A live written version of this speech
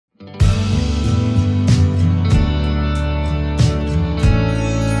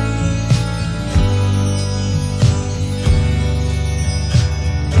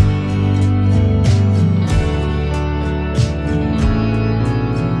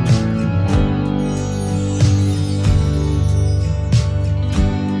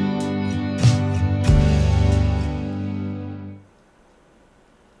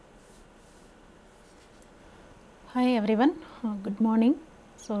everyone, good morning.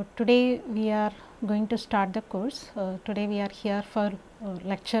 So, today we are going to start the course. Today we are here for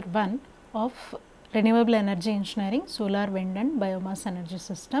lecture 1 of renewable energy engineering, solar, wind and biomass energy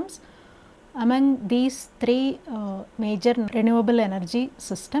systems. Among these three major renewable energy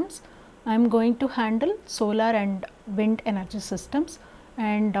systems, I am going to handle solar and wind energy systems,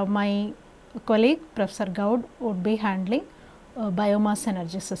 and my colleague Professor Gaud would be handling biomass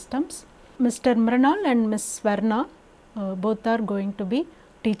energy systems. Mr. Mrinal and Ms. Varna both are going to be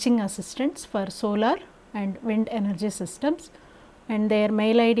teaching assistants for solar and wind energy systems, and their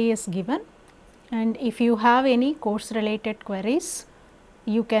mail ID is given. And if you have any course related queries,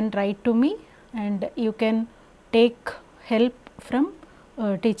 you can write to me and you can take help from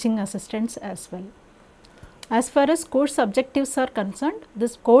teaching assistants as well. As far as course objectives are concerned,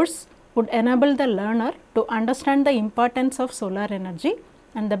 this course would enable the learner to understand the importance of solar energy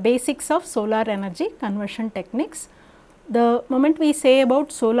and the basics of solar energy conversion techniques. The moment we say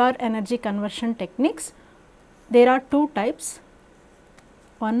about solar energy conversion techniques, there are two types.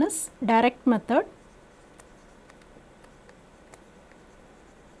 One is direct method,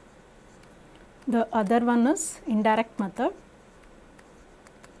 the other one is indirect method.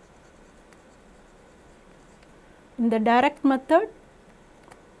 In the direct method,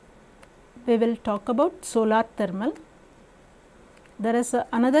 we will talk about solar thermal. There is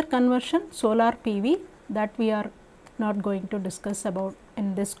another conversion, solar PV, that we are not going to discuss about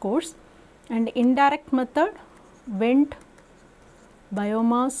in this course. And indirect method, wind,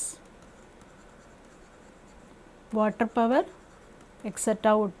 biomass, water power,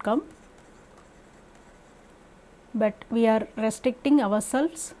 etc. would come, but we are restricting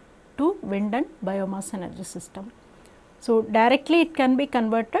ourselves to wind and biomass energy system. So, directly it can be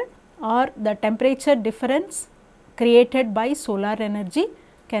converted, or the temperature difference created by solar energy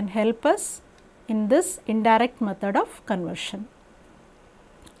can help us in this indirect method of conversion.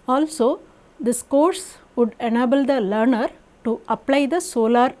 Also, this course would enable the learner to apply the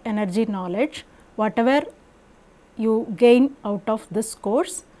solar energy knowledge. Whatever you gain out of this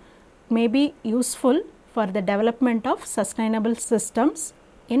course may be useful for the development of sustainable systems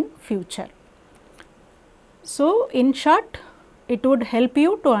in future. So, in short, it would help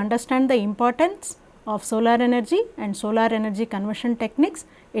you to understand the importance of solar energy and solar energy conversion techniques.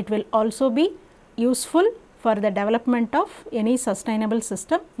 It will also be useful for the development of any sustainable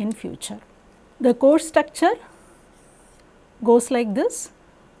system in future. The course structure goes like this.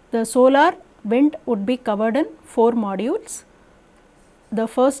 The solar wind would be covered in 4 modules. The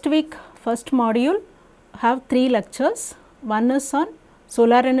first week, first module have 3 lectures. One is on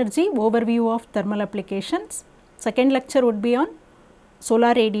solar energy, overview of thermal applications. Second lecture would be on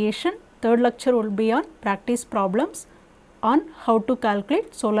solar radiation. Third lecture will be on practice problems on how to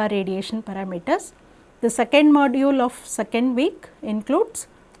calculate solar radiation parameters. The second module of second week includes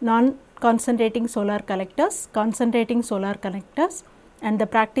non-concentrating solar collectors, concentrating solar collectors, and the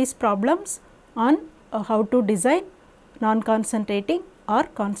practice problems on how to design non-concentrating or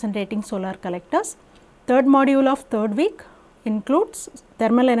concentrating solar collectors. Third module of third week includes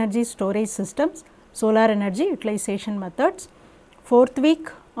thermal energy storage systems, solar energy utilization methods. Fourth week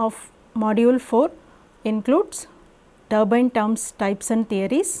of module 4 includes turbine terms, types and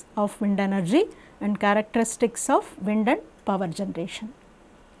theories of wind energy and characteristics of wind and power generation.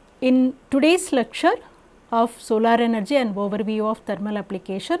 In today's lecture of solar energy and overview of thermal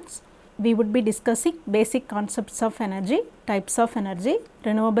applications, we would be discussing basic concepts of energy, types of energy,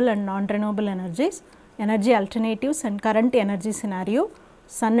 renewable and non-renewable energies, energy alternatives and current energy scenario,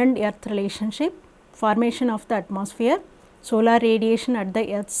 sun and earth relationship, formation of the atmosphere, solar radiation at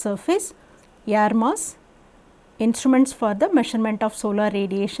the earth's surface, air mass, instruments for the measurement of solar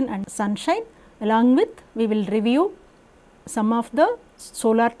radiation and sunshine. Along with, we will review some of the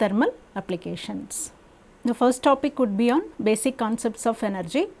solar thermal applications. The first topic would be on basic concepts of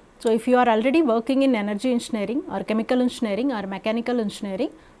energy. So, if you are already working in energy engineering or chemical engineering or mechanical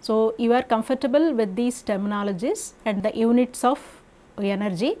engineering, so you are comfortable with these terminologies and the units of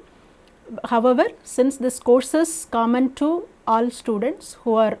energy. However, since this course is common to all students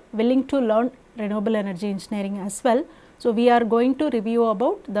who are willing to learn renewable energy engineering as well, so we are going to review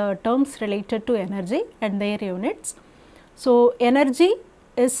about the terms related to energy and their units. So, energy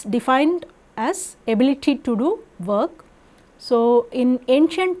is defined as ability to do work. So, in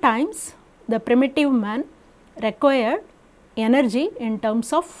ancient times, the primitive man required energy in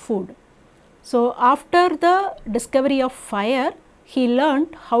terms of food. So, after the discovery of fire, he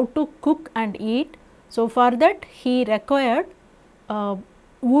learned how to cook and eat. So, for that he required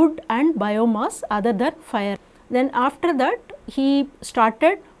wood and biomass other than fire. Then after that he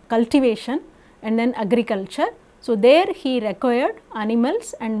started cultivation and then agriculture. So, there he required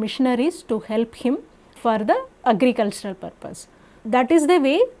animals and machineries to help him for the agricultural purpose. That is the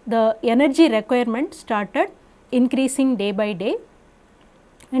way the energy requirement started increasing day by day,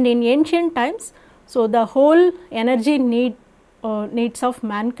 and in ancient times, so the whole energy needs of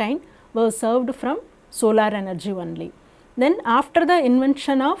mankind were served from solar energy only. Then after the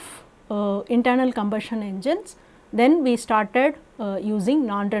invention of internal combustion engines, then we started using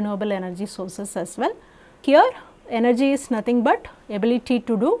non-renewable energy sources as well. Here energy is nothing but ability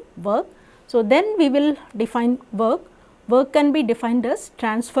to do work. So, then we will define work. Work can be defined as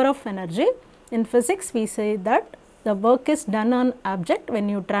transfer of energy. In physics we say that the work is done on object when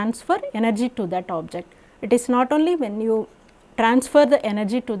you transfer energy to that object. It is not only when you transfer the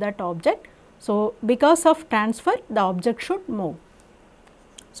energy to that object. So, because of transfer the object should move.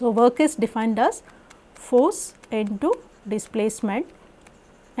 So, work is defined as force into displacement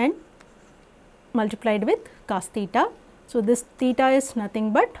and multiplied with cos theta. So, this theta is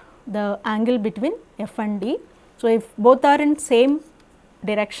nothing but the angle between F and D. So, if both are in same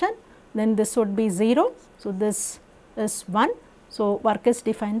direction, then this would be 0. So, this is 1. So, work is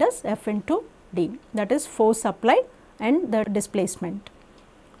defined as F into D, that is force applied and the displacement.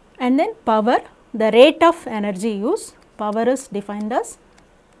 And then power, the rate of energy use, power is defined as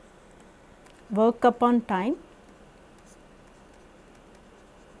work upon time.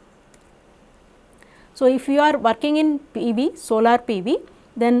 So, if you are working in PV, solar PV,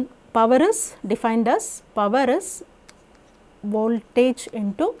 then power is defined as power is voltage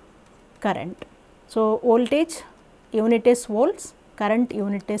into current. So, voltage unit is volts, current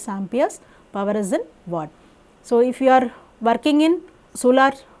unit is amperes, power is in watt. So, if you are working in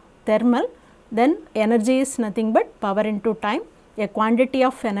solar thermal, then energy is nothing but power into time. A quantity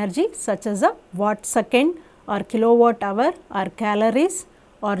of energy such as a watt second or kilowatt hour or calories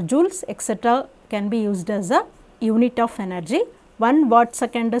or joules etc. can be used as a unit of energy. 1 watt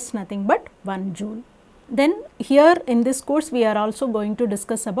second is nothing but 1 joule. Then here in this course we are also going to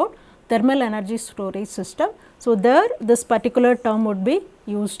discuss about thermal energy storage system. So, there this particular term would be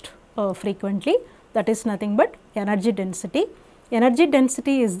used frequently, that is nothing but energy density. Energy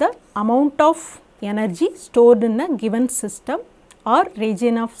density is the amount of energy stored in a given system or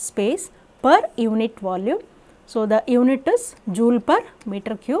region of space per unit volume. So, the unit is joule per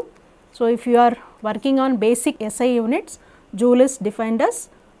meter cube. So, if you are working on basic SI units, joule is defined as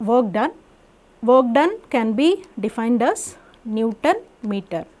work done. Work done can be defined as Newton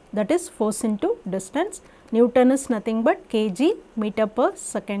meter, that is force into distance. Newton is nothing but kg meter per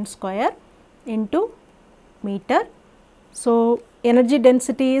second square into meter. So, energy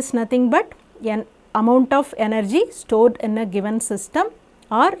density is nothing but an amount of energy stored in a given system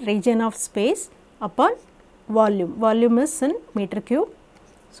or region of space upon volume. Volume is in meter cube.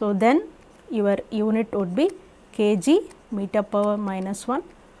 So, then your unit would be kg meter power minus 1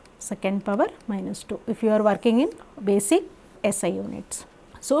 second power minus 2 if you are working in basic SI units.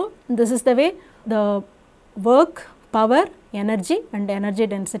 So, this is the way the work, power, energy and energy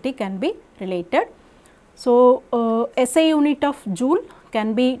density can be related. So, SI unit of joule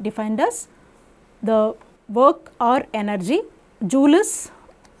can be defined as the work or energy. Joule is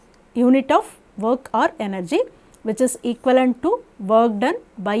unit of work or energy which is equivalent to work done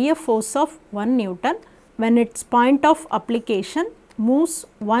by a force of 1 Newton when its point of application moves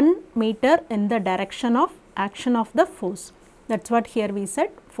 1 meter in the direction of action of the force. That is what here we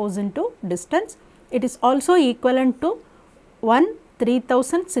said, force into distance. It is also equivalent to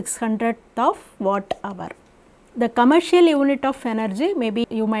 1/3600th of watt hour. The commercial unit of energy maybe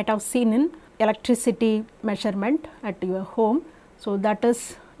you might have seen in electricity measurement at your home. So, that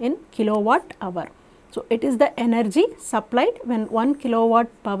is in kilowatt hour. So, it is the energy supplied when 1 kilowatt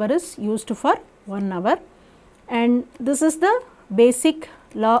power is used for 1 hour, and this is the basic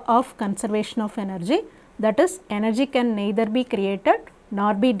law of conservation of energy, that is energy can neither be created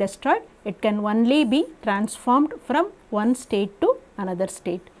nor be destroyed, it can only be transformed from one state to another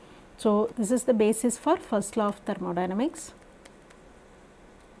state. So, this is the basis for first law of thermodynamics.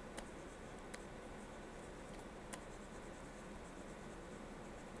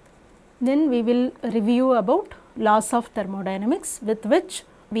 Then we will review about laws of thermodynamics with which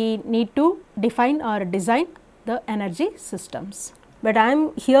we need to define or design the energy systems. But I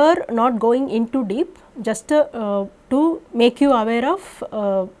am here not going into deep, just to make you aware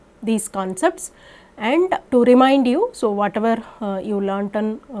of these concepts and to remind you. So, whatever you learnt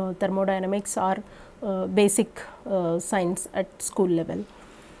on thermodynamics or basic science at school level.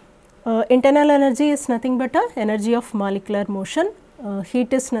 Internal energy is nothing but a energy of molecular motion.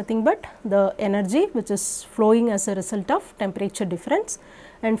 Heat is nothing but the energy which is flowing as a result of temperature difference,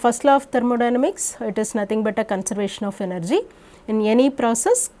 And first law of thermodynamics, it is nothing but a conservation of energy. In any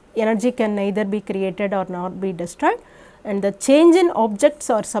process, energy can neither be created or not be destroyed, and the change in objects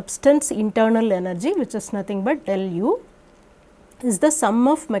or substance internal energy, which is nothing but del U, is the sum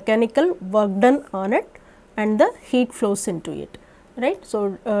of mechanical work done on it and the heat flows into it, right.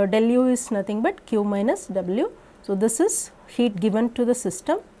 So, del U is nothing but Q minus W. So, this is heat given to the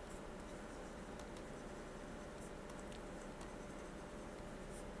system.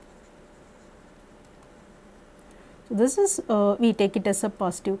 So, this is we take it as a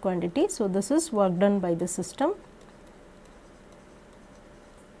positive quantity. So, this is work done by the system.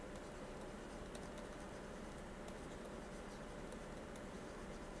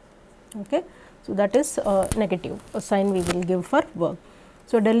 Okay. So, that is negative, a sign we will give for work.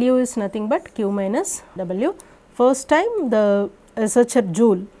 So, del U is nothing but Q minus W. First time the researcher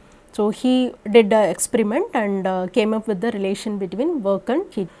Joule, so he did a experiment and came up with the relation between work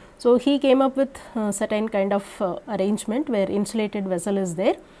and heat. So, he came up with certain kind of arrangement where insulated vessel is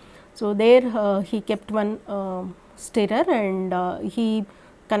there. So, there he kept one stirrer and he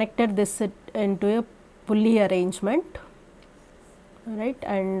connected this into a pulley arrangement, right,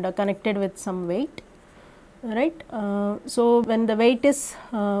 and connected with some weight, right. So, when the weight is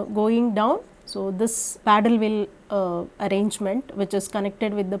going down, so this paddle wheel arrangement which is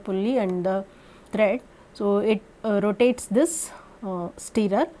connected with the pulley and the thread, so it rotates this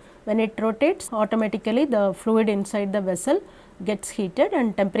stirrer. When it rotates, automatically the fluid inside the vessel gets heated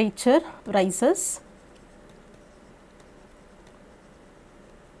and temperature rises.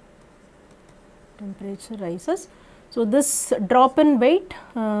 So, this drop in weight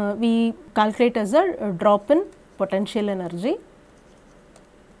we calculate as a drop in potential energy.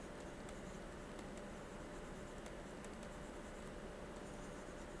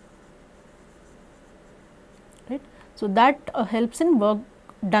 Right. So, that helps in work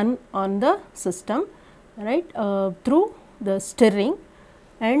done on the system, right, through the stirring,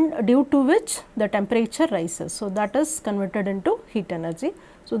 and due to which the temperature rises. So, that is converted into heat energy.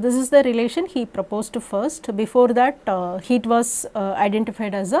 So, this is the relation he proposed first. Before that heat was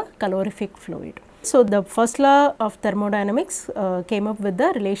identified as a calorific fluid. So, the first law of thermodynamics came up with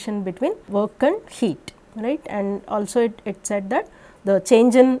the relation between work and heat, right, and also it said that the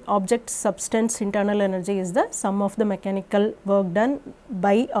change in object substance internal energy is the sum of the mechanical work done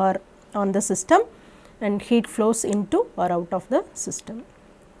by or on the system, and heat flows into or out of the system.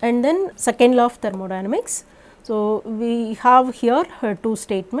 And then second law of thermodynamics. So, we have here two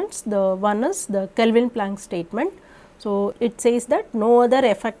statements. The one is the Kelvin-Planck statement. So, it says that no other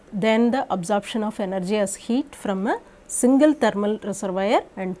effect than the absorption of energy as heat from a single thermal reservoir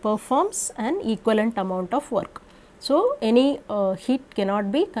and performs an equivalent amount of work. So, any heat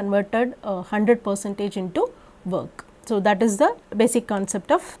cannot be converted 100% into work. So, that is the basic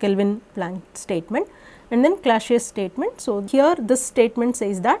concept of Kelvin-Planck statement. And then Clausius statement. So, here this statement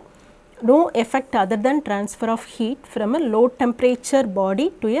says that no effect other than transfer of heat from a low temperature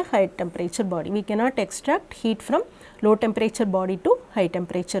body to a high temperature body. We cannot extract heat from low temperature body to high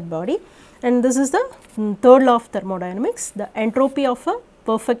temperature body. And this is the third law of thermodynamics. The entropy of a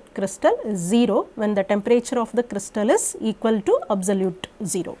perfect crystal is 0 when the temperature of the crystal is equal to absolute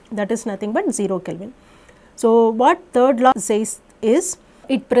 0, that is nothing but 0 Kelvin. So, what third law says is,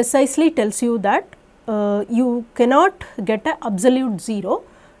 it precisely tells you that you cannot get a absolute 0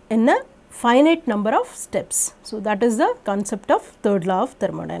 in a finite number of steps. So, that is the concept of third law of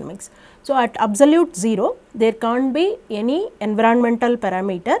thermodynamics. So, at absolute 0 there can't be any environmental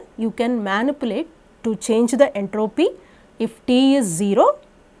parameter you can manipulate to change the entropy. If T is 0,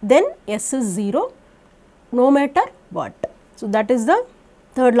 then S is 0 no matter what. So, that is the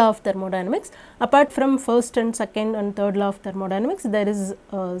third law of thermodynamics. Apart from first and second and third law of thermodynamics, there is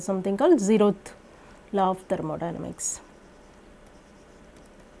something called zeroth law of thermodynamics.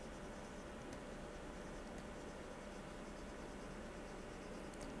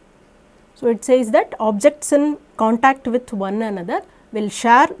 So, it says that objects in contact with one another will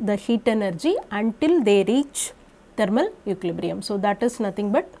share the heat energy until they reach thermal equilibrium. So, that is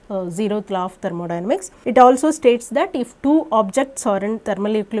nothing but zeroth law of thermodynamics. It also states that if two objects are in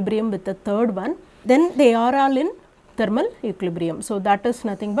thermal equilibrium with the third one, then they are all in thermal equilibrium. So, that is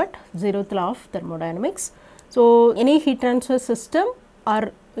nothing but zeroth law of thermodynamics. So, any heat transfer system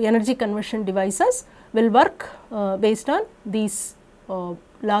or energy conversion devices will work based on these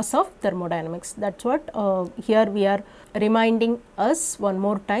laws of thermodynamics. That is what here we are reminding us one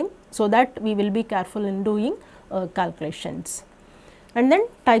more time, so that we will be careful in doing calculations. And then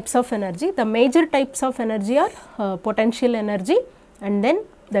types of energy. The major types of energy are potential energy and then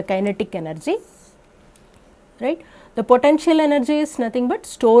the kinetic energy, right. The potential energy is nothing but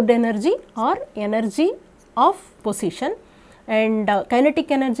stored energy or energy of position, and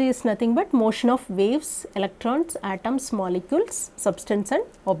kinetic energy is nothing but motion of waves, electrons, atoms, molecules, substance and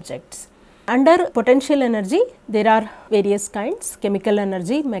objects. Under potential energy, there are various kinds: chemical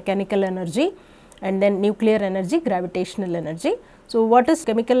energy, mechanical energy, and then nuclear energy, gravitational energy. So, what is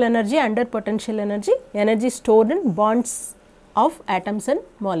chemical energy under potential energy? Energy stored in bonds of atoms and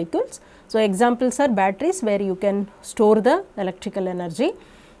molecules. So, examples are batteries, where you can store the electrical energy,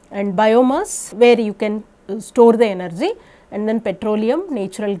 and biomass, where you can store the energy, and then petroleum,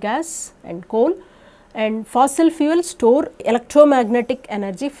 natural gas and coal, and fossil fuels store electromagnetic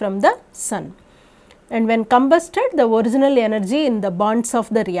energy from the sun. And when combusted, the original energy in the bonds of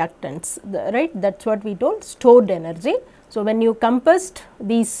the reactants, right, that is what we told, stored energy. So, when you combust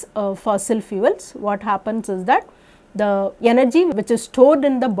these fossil fuels, what happens is that the energy which is stored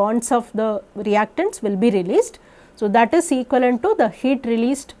in the bonds of the reactants will be released. So, that is equivalent to the heat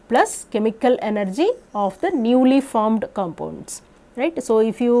released plus chemical energy of the newly formed compounds, right. So,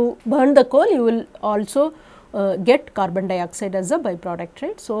 if you burn the coal, you will also get carbon dioxide as a byproduct,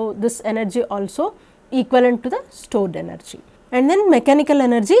 right. So, this energy also equivalent to the stored energy. And then mechanical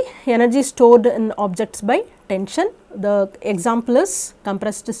energy, energy stored in objects by tension. The example is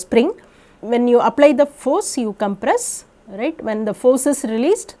compressed spring. When you apply the force, you compress, right. When the force is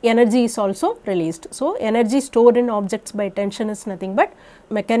released, energy is also released. So, energy stored in objects by tension is nothing but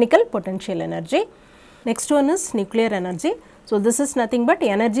mechanical potential energy. Next one is nuclear energy. So, this is nothing but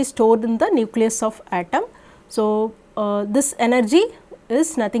energy stored in the nucleus of atom. So, this energy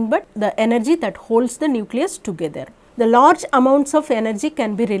is nothing but the energy that holds the nucleus together. The large amounts of energy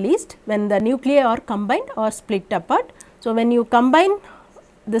can be released when the nuclei are combined or split apart. So, when you combine,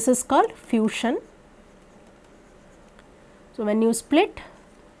 this is called fusion. So, when you split,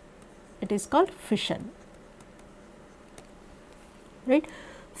 it is called fission, right.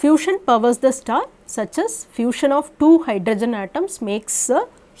 Fusion powers the star, such as fusion of two hydrogen atoms makes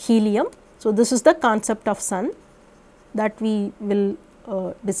helium. So, this is the concept of sun that we will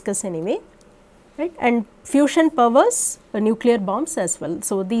discuss anyway, right, and fusion powers nuclear bombs as well.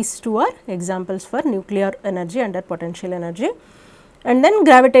 So, these two are examples for nuclear energy under potential energy. And then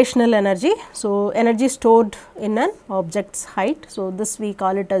gravitational energy. So, energy stored in an object's height. So, this we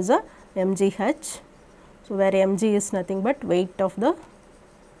call it as a mgh. So, where mg is nothing but weight of the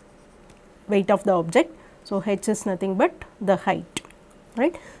object. So, h is nothing but the height,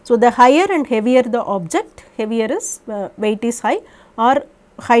 right. So, the higher and heavier the object, heavier is weight is high or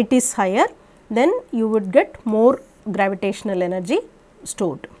height is higher, then you would get more gravitational energy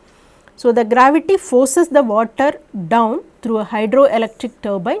stored. So, the gravity forces the water down through a hydroelectric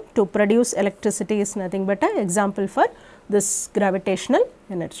turbine to produce electricity is nothing but an example for this gravitational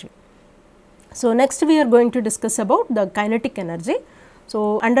energy. So, next we are going to discuss about the kinetic energy.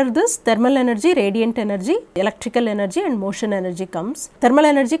 So, under this thermal energy, radiant energy, electrical energy and motion energy comes. Thermal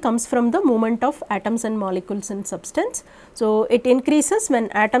energy comes from the movement of atoms and molecules in substance. So, it increases when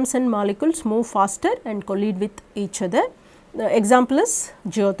atoms and molecules move faster and collide with each other. The example is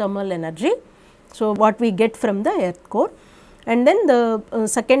geothermal energy. So, what we get from the earth core. And then the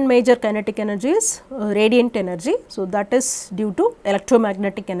second major kinetic energy is radiant energy. So, that is due to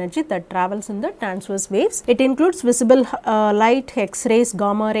electromagnetic energy that travels in the transverse waves. It includes visible light, X-rays,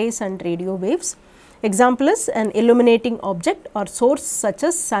 gamma rays and radio waves. Example is an illuminating object or source such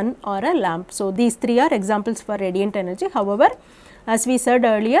as sun or a lamp. So, these three are examples for radiant energy. However, as we said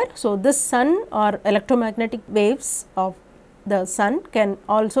earlier, so this sun or electromagnetic waves of the sun can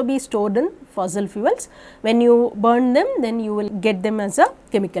also be stored in fossil fuels. When you burn them, then you will get them as a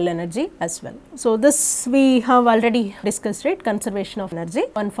chemical energy as well. So, this we have already discussed, right, conservation of energy.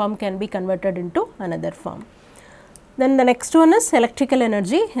 One form can be converted into another form. Then the next one is electrical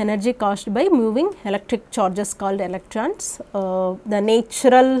energy, energy caused by moving electric charges called electrons. The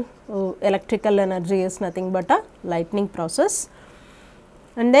natural electrical energy is nothing but a lightning process.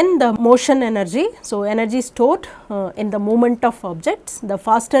 And then the motion energy. So, energy stored in the movement of objects. The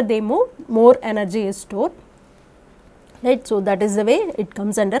faster they move, more energy is stored, right. So, that is the way it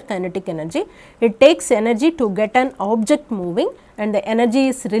comes under kinetic energy. It takes energy to get an object moving and the energy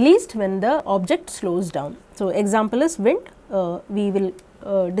is released when the object slows down. So, example is wind. We will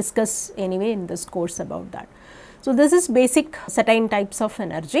discuss anyway in this course about that. So, this is basic certain types of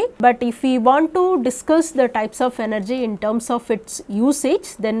energy, but if we want to discuss the types of energy in terms of its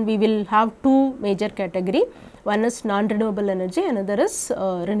usage, then we will have two major category. One is non-renewable energy, another is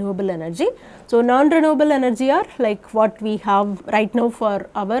renewable energy. So, non-renewable energy are like what we have right now for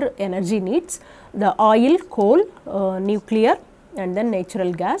our energy needs, the oil, coal, nuclear and then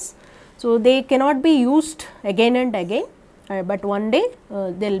natural gas. So, they cannot be used again and again, but one day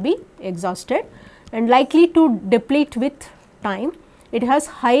they will be exhausted and likely to deplete with time. It has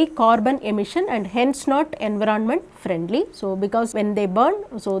high carbon emission and hence not environment friendly. So, because when they burn,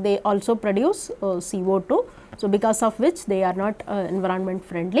 so they also produce CO2. So, because of which they are not environment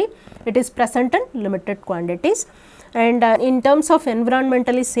friendly. It is present in limited quantities, and in terms of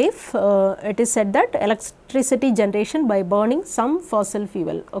environmentally safe, it is said that electricity generation by burning some fossil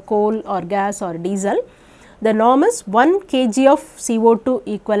fuel, coal or gas or diesel, the norm is 1 kg of CO2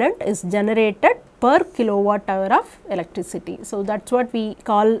 equivalent is generated per kilowatt hour of electricity. So, that is what we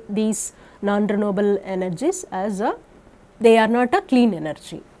call these non-renewable energies as they are not a clean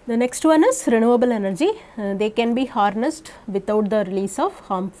energy. The next one is renewable energy. They can be harnessed without the release of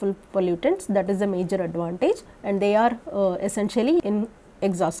harmful pollutants, that is a major advantage, and they are essentially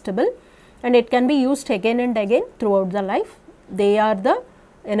inexhaustible, and it can be used again and again throughout the life. They are the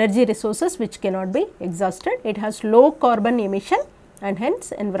energy resources which cannot be exhausted. It has low carbon emission and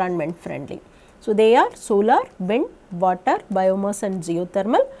hence environment friendly. So, they are solar, wind, water, biomass and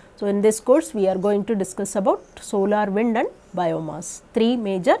geothermal. So, in this course we are going to discuss about solar, wind and biomass, 3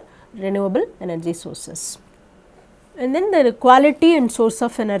 major renewable energy sources. And then the quality and source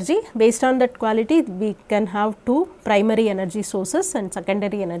of energy. Based on that quality, we can have 2 primary energy sources and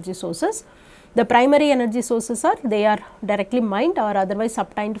secondary energy sources. The primary energy sources are, they are directly mined or otherwise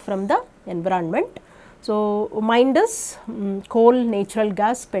obtained from the environment. So, mined is coal, natural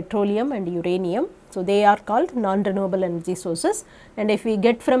gas, petroleum and uranium. So, they are called non-renewable energy sources, and if we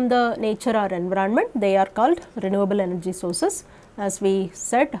get from the nature or environment, they are called renewable energy sources. As we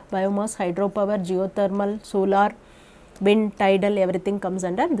said, biomass, hydropower, geothermal, solar, wind, tidal, everything comes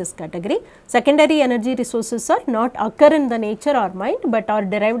under this category. Secondary energy resources are not occur in the nature or mind, but are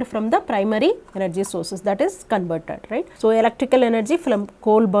derived from the primary energy sources, that is converted, right. So, electrical energy from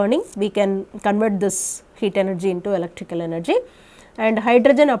coal burning, we can convert this heat energy into electrical energy, and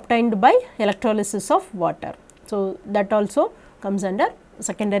hydrogen obtained by electrolysis of water. So, that also comes under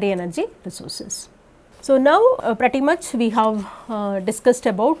secondary energy resources. So, now pretty much we have discussed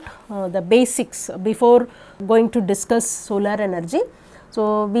about the basics before going to discuss solar energy.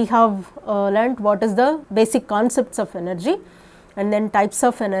 So, we have learnt what is the basic concepts of energy, and then types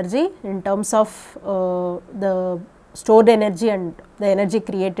of energy in terms of the stored energy and the energy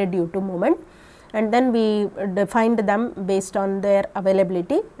created due to movement, and then we defined them based on their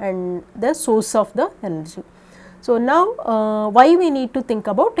availability and the source of the energy. So, now why we need to think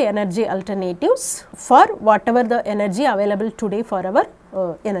about energy alternatives for whatever the energy available today for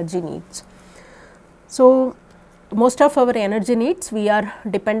our energy needs. So, most of our energy needs we are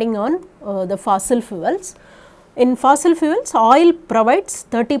depending on the fossil fuels. In fossil fuels, oil provides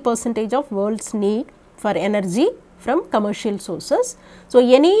 30% of world's need for energy from commercial sources. So,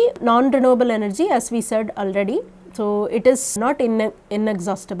 any non-renewable energy, as we said already, so it is not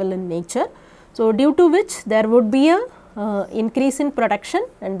inexhaustible in nature. So, due to which there would be a increase in production,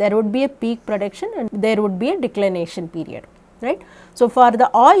 and there would be a peak production, and there would be a declination period, right. So, for the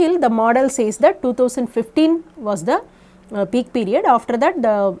oil, the model says that 2015 was the peak period. After that,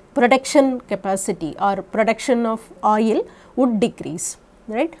 the production capacity or production of oil would decrease,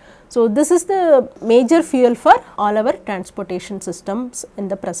 right. So, this is the major fuel for all our transportation systems in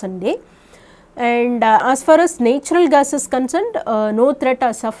the present day. And as far as natural gas is concerned, no threat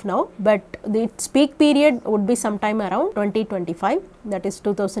as of now, but its peak period would be sometime around 2025, that is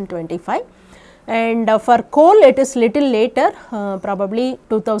 2025. And for coal, it is little later, probably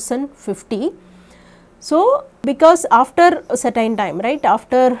 2050. So, because after a certain time, right,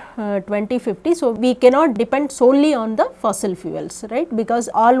 after 2050, so we cannot depend solely on the fossil fuels, right, because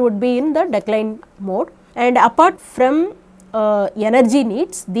all would be in the decline mode. And apart from energy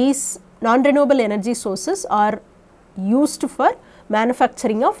needs, these non-renewable energy sources are used for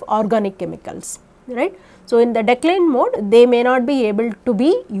manufacturing of organic chemicals, right. So, in the decline mode, they may not be able to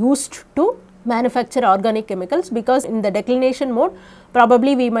be used to manufacture organic chemicals, because in the declination mode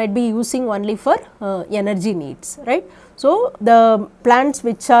probably we might be using only for energy needs, right. So, the plants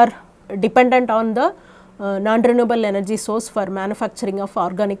which are dependent on the non-renewable energy source for manufacturing of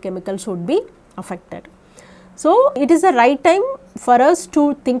organic chemicals would be affected. So, it is the right time for us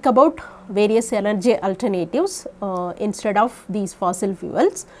to think about various energy alternatives instead of these fossil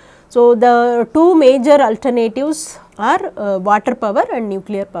fuels. So, the 2 major alternatives are water power and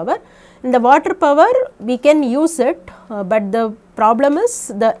nuclear power. In the water power, we can use it, but the problem is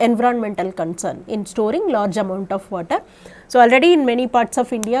the environmental concern in storing large amount of water. So, already in many parts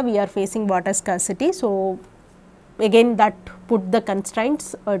of India, we are facing water scarcity. So, again that put the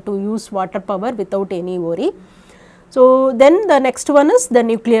constraints to use water power without any worry. So, then the next one is the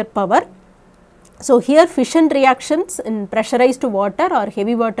nuclear power. So, here fission reactions in pressurized water or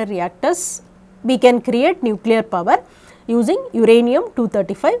heavy water reactors, we can create nuclear power using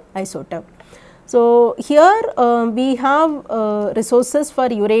uranium-235 isotope. So, here we have resources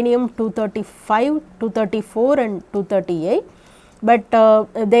for uranium-235, 234 and 238, but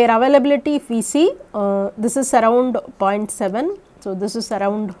their availability if we see this is around 0.7, so this is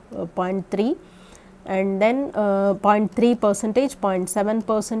around 0.3 and then 0.3%,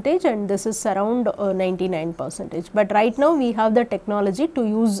 0.7% and this is around 99%. But right now we have the technology to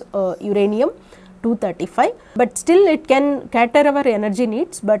use uranium-235, but still it can cater our energy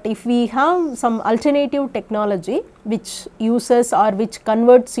needs. But if we have some alternative technology which uses or which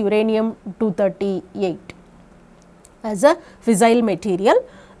converts uranium-238 as a fissile material,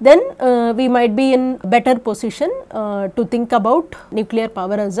 then we might be in better position to think about nuclear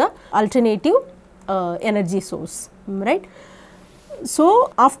power as a alternative energy source, right.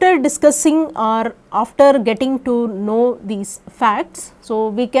 So, after discussing or after getting to know these facts, so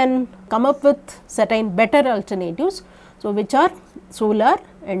we can come up with certain better alternatives, so which are solar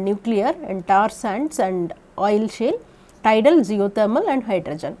and nuclear and tar sands and oil shale, tidal, geothermal and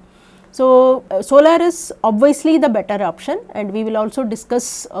hydrogen. So, solar is obviously the better option and we will also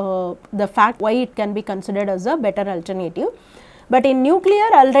discuss the fact why it can be considered as a better alternative. But in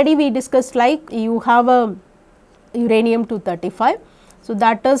nuclear already we discussed, like you have a uranium-235, so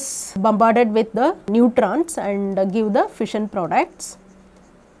that is bombarded with the neutrons and give the fission products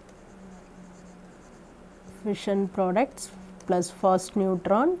plus fast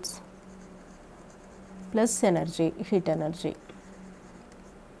neutrons plus energy, heat energy.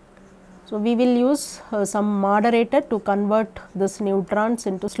 So, we will use some moderator to convert this neutrons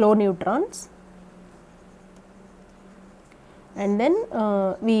into slow neutrons, and then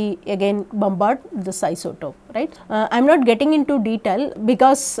we again bombard this isotope, right. I am not getting into detail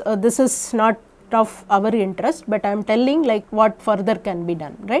because this is not of our interest, but I am telling like what further can be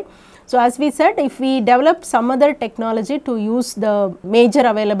done, right. So, as we said, if we develop some other technology to use the major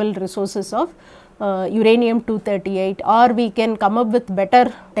available resources of uranium-238, or we can come up with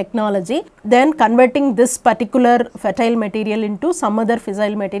better technology, then converting this particular fertile material into some other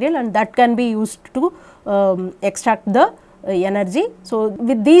fissile material, and that can be used to extract the energy. So,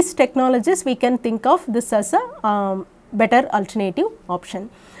 with these technologies we can think of this as a better alternative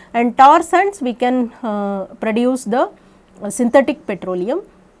option. And tar sands, we can produce the synthetic petroleum,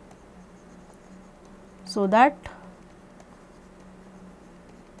 so that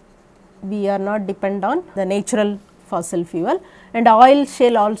we are not dependent on the natural fossil fuel, and oil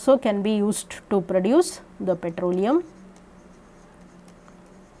shale also can be used to produce the petroleum.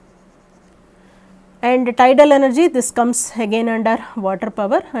 And tidal energy, this comes again under water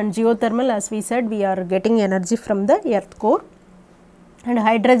power, and geothermal, as we said, we are getting energy from the earth core. And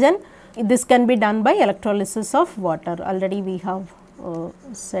hydrogen, this can be done by electrolysis of water, already we have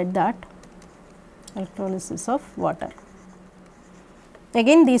said that, electrolysis of water.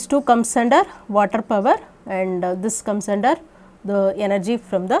 Again these two comes under water power, and this comes under the energy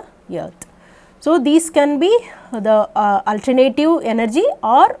from the earth. So, these can be the alternative energy,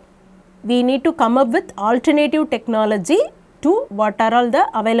 or we need to come up with alternative technology to what are all the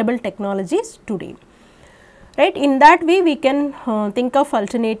available technologies today, right. In that way we can think of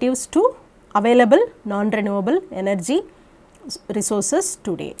alternatives to available non-renewable energy resources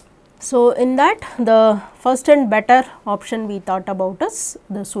today. So, in that the first and better option we thought about is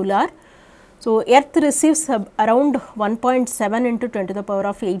the solar. So, earth receives around 1.7 into 10 to the power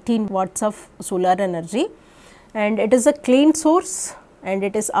of 18 watts of solar energy, and it is a clean source and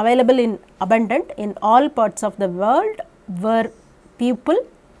it is available in abundant in all parts of the world where people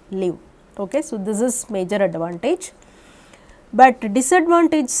live. Okay. So, this is major advantage, but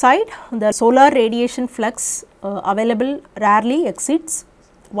disadvantage side, the solar radiation flux available rarely exceeds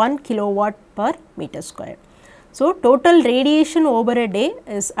 1 kilowatt per meter square. So, total radiation over a day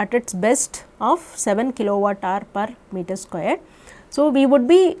is at its best of 7 kilowatt hour per meter square. So, we would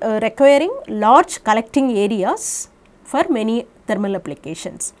be requiring large collecting areas for many thermal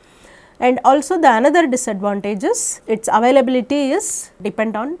applications. And also the another disadvantage is its availability is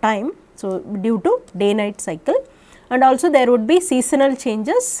depend on time. So, due to day night cycle, and also there would be seasonal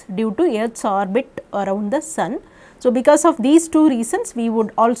changes due to Earth's orbit around the sun. So, because of these two reasons we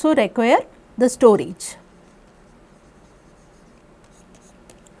would also require the storage.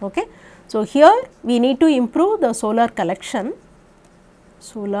 Okay. So, here we need to improve the solar collection,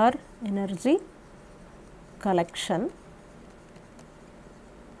 solar energy collection.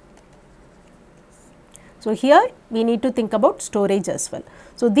 So, here we need to think about storage as well.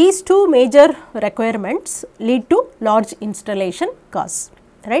 So, these two major requirements lead to large installation costs,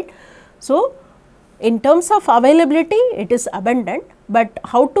 right. So, in terms of availability it is abundant, but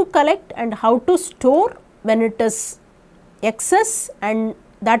how to collect and how to store when it is excess and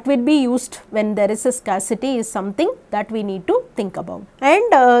that will be used when there is a scarcity is something that we need to think about.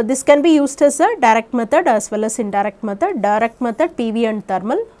 And this can be used as a direct method as well as indirect method. Direct method PV and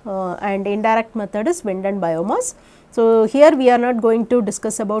thermal and indirect method is wind and biomass. So, here we are not going to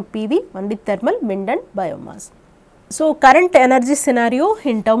discuss about PV, only thermal, wind and biomass. So, current energy scenario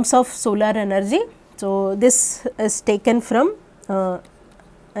in terms of solar energy. So, this is taken from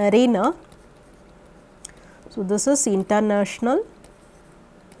ARENA. So, this is International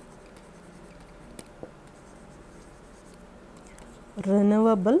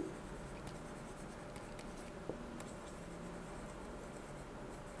Renewable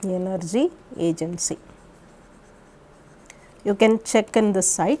Energy Agency. You can check in this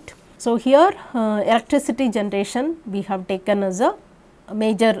site. So, here electricity generation we have taken as a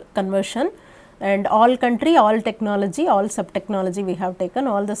major conversion, and all country, all technology, all sub technology we have taken,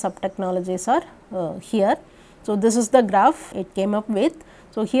 all the sub technologies are here. So, this is the graph it came up with.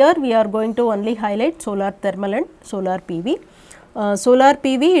 So, here we are going to only highlight solar thermal and solar PV. Solar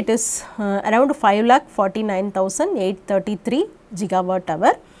PV it is around 5,49,833 gigawatt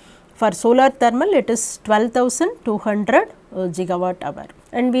hour. For solar thermal it is 12,200 gigawatt hour.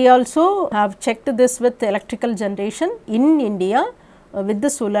 And we also have checked this with electrical generation in India with the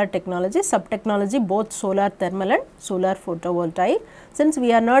solar technology, sub technology, both solar thermal and solar photovoltaic. Since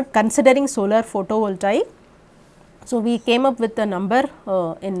we are not considering solar photovoltaic, so we came up with a number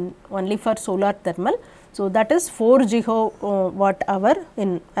in only for solar thermal. So, that is 4 gigawatt hour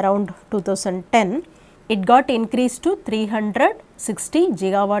in around 2010. It got increased to 360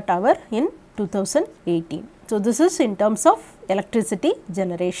 gigawatt hour in 2018. So, this is in terms of electricity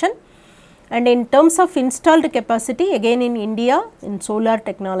generation. And in terms of installed capacity, again in India in solar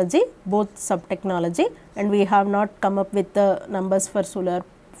technology, both sub technology, and we have not come up with the numbers for solar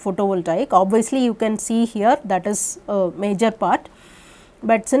photovoltaic. Obviously, you can see here that is a major part.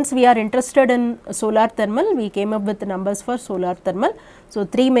 But since we are interested in solar thermal, we came up with the numbers for solar thermal. So,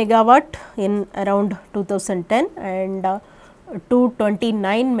 3 megawatt in around 2010 and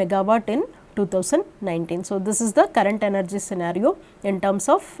 229 megawatt in 2019. So, this is the current energy scenario in terms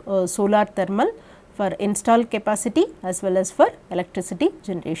of solar thermal for installed capacity as well as for electricity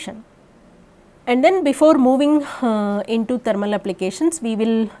generation. And then before moving into thermal applications, we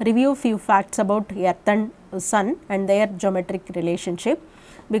will review few facts about earth and sun and their geometric relationship,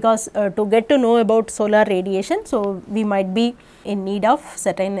 because to get to know about solar radiation, so we might be in need of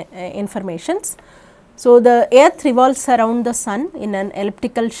certain informations. So, the earth revolves around the sun in an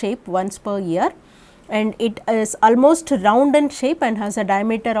elliptical shape once per year, and it is almost round in shape and has a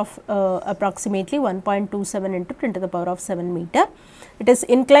diameter of approximately 1.27 into 10 to the power of 7 meter. It is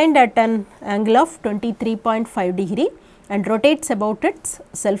inclined at an angle of 23.5 degree and rotates about its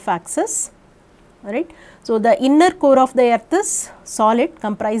self axis, right. So, the inner core of the earth is solid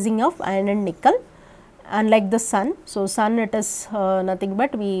comprising of iron and nickel, unlike the sun. So, sun it is nothing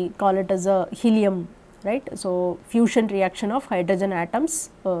but we call it as a helium, right. So, fusion reaction of hydrogen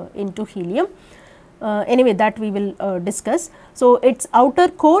atoms into helium. Anyway, that we will discuss. So, its outer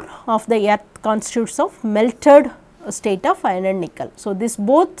core of the earth constitutes of melted state of iron and nickel. So, this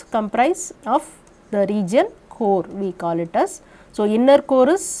both comprise of the region core we call it as. So, inner core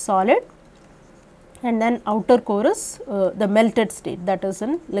is solid and then outer core is the melted state, that is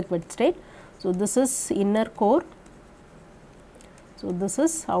in liquid state. So, this is inner core. So, this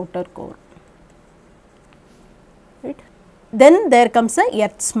is outer core, right. Then there comes the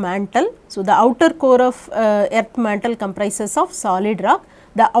earth's mantle. So, the outer core of earth mantle comprises of solid rock.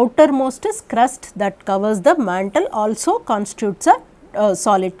 The outermost is crust that covers the mantle, also constitutes a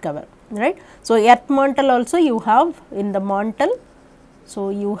solid cover, right. So, earth mantle also you have in the mantle. So,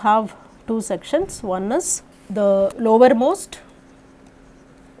 you have two sections, one is the lowermost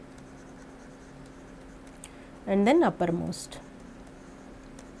and then uppermost.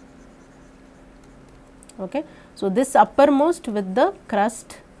 Okay. So, this uppermost with the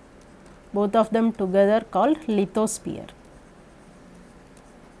crust, both of them together called lithosphere.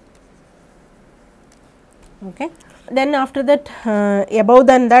 Okay. Then after that above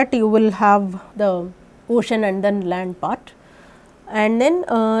than that you will have the ocean and then land part, and then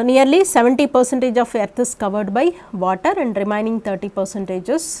nearly 70% of earth is covered by water and remaining 30%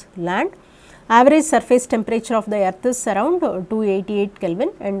 is land. Average surface temperature of the earth is around 288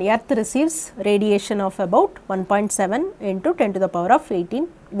 Kelvin, and earth receives radiation of about 1.7 into 10 to the power of 18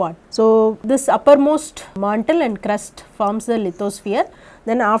 watt. So, this uppermost mantle and crust forms the lithosphere.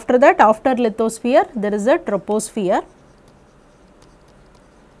 Then after that, after lithosphere there is a troposphere.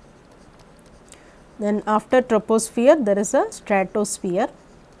 Then after troposphere there is a stratosphere.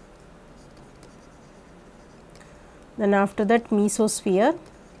 Then after that mesosphere.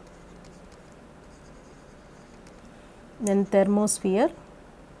 Then thermosphere,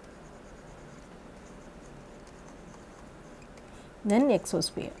 then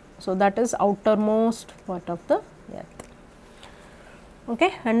exosphere. So, that is outermost part of the earth.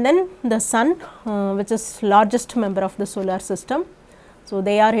 Okay. And then the sun, which is largest member of the solar system. So,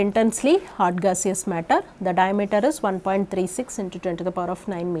 they are intensely hot gaseous matter. The diameter is 1.36 into 10 to the power of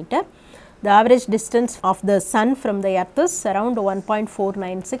 9 meter. The average distance of the sun from the earth is around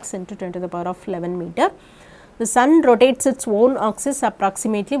 1.496 into 10 to the power of 11 meter. The sun rotates its own axis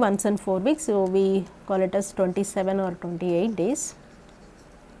approximately once in 4 weeks. So, we call it as 27 or 28 days.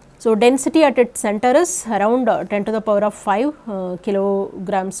 So, density at its center is around 10 to the power of 5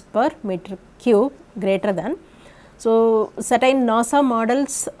 kilograms per meter cube greater than. So, certain NASA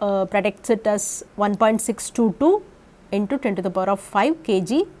models predicts it as 1.622 into 10 to the power of 5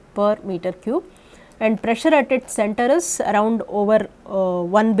 kg per meter cube, and pressure at its center is around over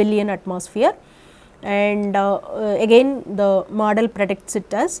 1 billion atmosphere. And again the model predicts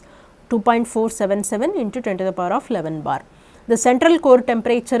it as 2.477 into 10 to the power of 11 bar. The central core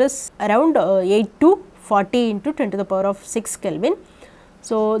temperature is around 8 to 40 into 10 to the power of 6 Kelvin.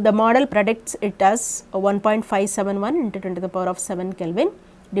 So, the model predicts it as 1.571 into 10 to the power of 7 Kelvin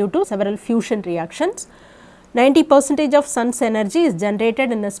due to several fusion reactions. 90% of sun's energy is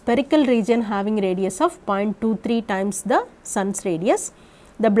generated in a spherical region having radius of 0.23 times the sun's radius.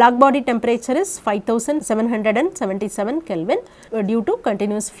 The black body temperature is 5777 Kelvin due to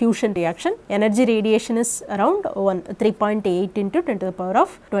continuous fusion reaction. Energy radiation is around 3.8 into 10 to the power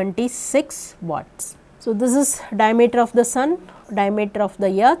of 26 watts. So, this is diameter of the sun, diameter of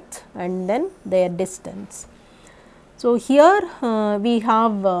the earth, and then their distance. So, here we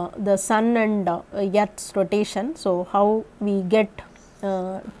have the sun and earth's rotation. So, how we get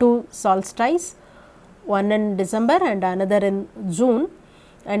two solstices, one in December and another in June,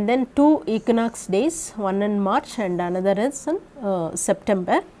 and then two equinox days, one in March and another is in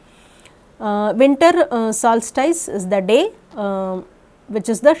September. Winter solstice is the day which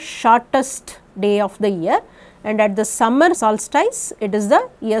is the shortest day of the year, and at the summer solstice it is the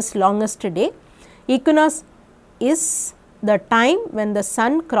year's longest day. Equinox is the time when the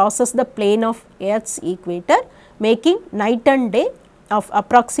sun crosses the plane of earth's equator, making night and day of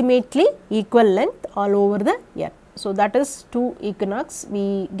approximately equal length all over the earth. So, that is two equinox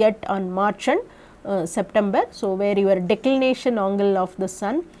we get on March and September. So, where your declination angle of the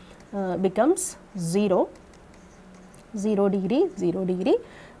sun becomes 0 degree, 0 degree,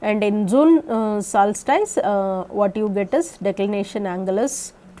 and in June solstice what you get is declination angle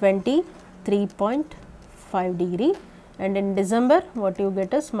is 23.5 degree, and in December what you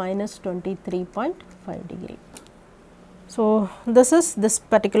get is minus 23.5 degree. So, this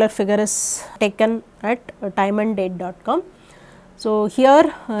particular figure is taken at timeanddate.com. So,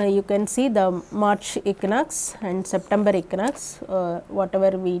 here you can see the March equinox and September equinox,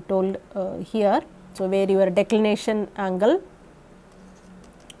 whatever we told here. So, where your declination angle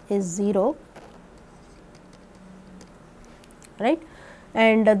is 0, right,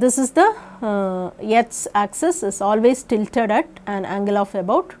 and this is the Earth's axis is always tilted at an angle of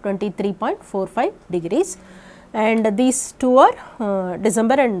about 23.45 degrees. And these two are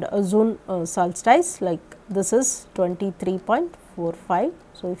December and June solstice, like this is 23.45.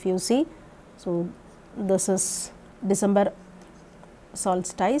 So, if you see, so this is December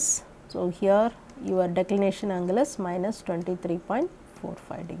solstice. So, here your declination angle is minus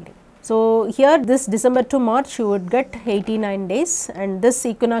 23.45 degree. So, here this December to March you would get 89 days, and this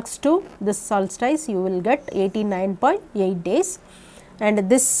equinox to this solstice you will get 89.8 days, and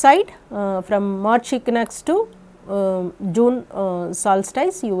this side from March equinox to June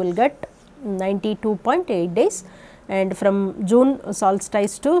solstice you will get 92.8 days, and from June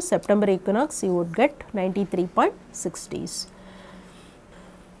solstice to September equinox you would get 93.6 days.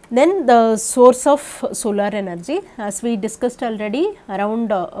 Then the source of solar energy, as we discussed already, around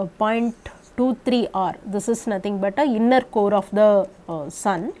 0.23 R, this is nothing but a inner core of the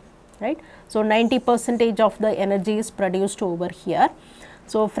sun, right. So, 90% of the energy is produced over here.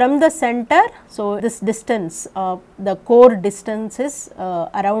 So, from the center, so this distance, the core distance is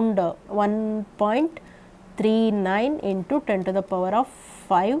around 1.39 into 10 to the power of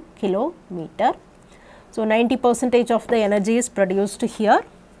 5 kilometer. So, 90% of the energy is produced here.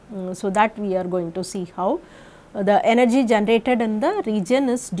 So, that we are going to see how the energy generated in the region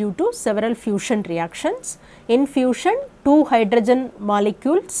is due to several fusion reactions. In fusion, 2 hydrogen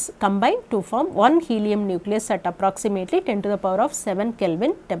molecules combine to form 1 helium nucleus at approximately 10 to the power of 7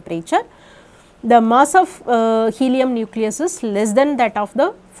 Kelvin temperature. The mass of helium nucleus is less than that of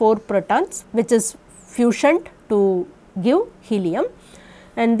the 4 protons, which is fusioned to give helium,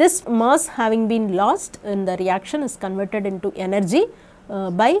 and this mass having been lost in the reaction is converted into energy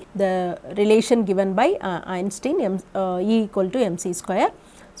by the relation given by Einstein, E equal to mc square.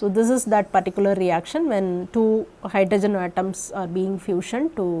 So, this is that particular reaction when 2 hydrogen atoms are being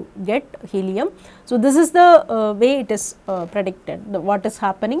fusioned to get helium. So, this is the way it is predicted, what is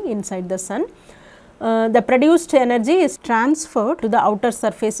happening inside the sun. The produced energy is transferred to the outer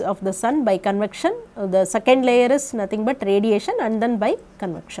surface of the sun by convection. The second layer is nothing but radiation and then by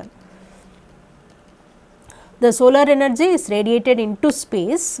convection. The solar energy is radiated into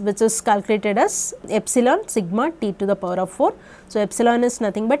space, which is calculated as epsilon sigma T to the power of 4. So, epsilon is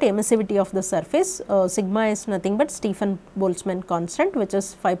nothing but emissivity of the surface, sigma is nothing but Stefan-Boltzmann constant, which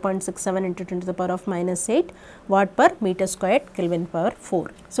is 5.67 into 10 to the power of minus 8 watt per meter squared Kelvin power 4.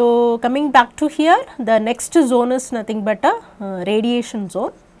 So, coming back to here, the next zone is nothing but a radiation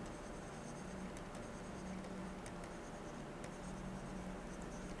zone.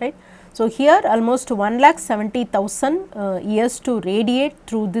 Right. So, here almost 1,70,000 years to radiate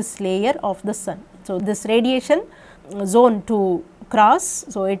through this layer of the sun. So, this radiation zone to cross,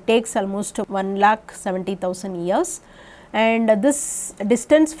 so it takes almost 1,70,000 years, and this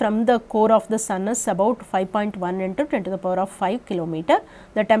distance from the core of the sun is about 5.1 into 10 to the power of 5 kilometer.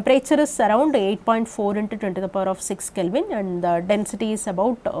 The temperature is around 8.4 into 10 to the power of 6 Kelvin, and the density is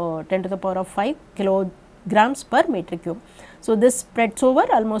about 10 to the power of 5 kilograms per meter cube. So, this spreads over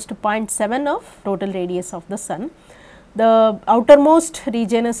almost 0.7 of total radius of the sun. The outermost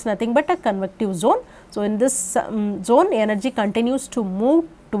region is nothing but a convective zone. So, in this zone, energy continues to move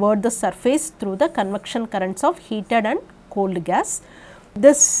toward the surface through the convection currents of heated and cold gas.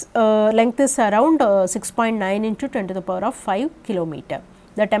 This length is around 6.9 into 10 to the power of 5 kilometer.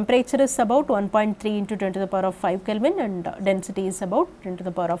 The temperature is about 1.3 into 10 to the power of 5 Kelvin, and density is about 10 to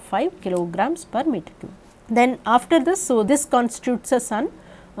the power of 5 kilograms per meter cube. Then after this, so this constitutes a sun,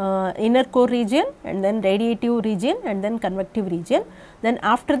 inner core region, and then radiative region, and then convective region. Then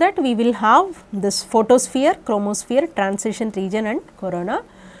after that we will have this photosphere, chromosphere, transition region and corona.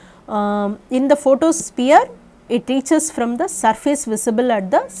 In the photosphere, it reaches from the surface visible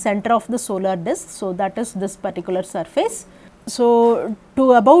at the center of the solar disk. So, that is this particular surface. So,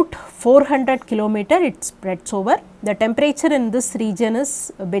 to about 400 kilometer it spreads over. The temperature in this region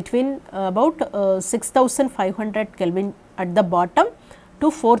is between about 6500 Kelvin at the bottom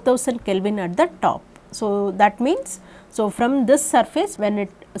to 4000 Kelvin at the top. So, that means, so from this surface when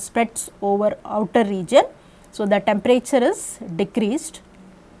it spreads over outer region, so the temperature is decreased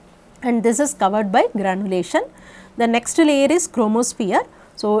and this is covered by granulation. The next layer is chromosphere.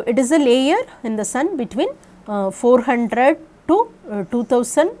 So, it is a layer in the sun between 400 to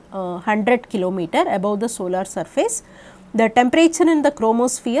 2100 kilometer above the solar surface. The temperature in the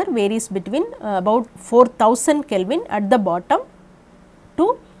chromosphere varies between about 4000 Kelvin at the bottom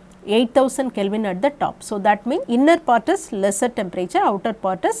to 8000 Kelvin at the top. So, that means inner part is lesser temperature, outer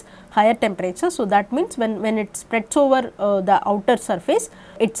part is higher temperature. So, that means when it spreads over the outer surface,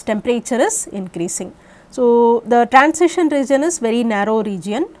 its temperature is increasing. So, the transition region is very narrow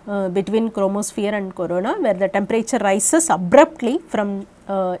region between chromosphere and corona, where the temperature rises abruptly from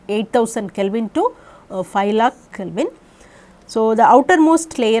 8000 Kelvin to 5 lakh Kelvin. So, the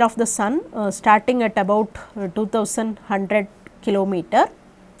outermost layer of the sun starting at about 2100 kilometer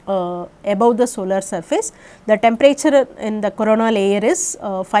above the solar surface, the temperature in the corona layer is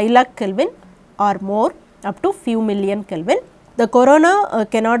 5 lakh Kelvin or more up to few million Kelvin. The corona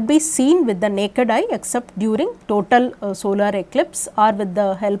cannot be seen with the naked eye except during total solar eclipse or with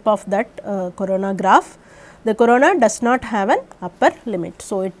the help of that corona graph. The corona does not have an upper limit,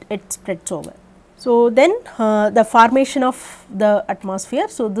 so it spreads over. So, then the formation of the atmosphere.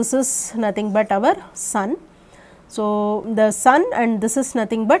 So, this is nothing but our sun. So, the sun and this is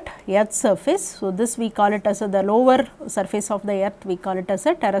nothing but earth surface. So, this we call it as the lower surface of the earth, we call it as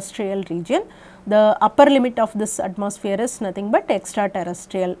a terrestrial region. The upper limit of this atmosphere is nothing but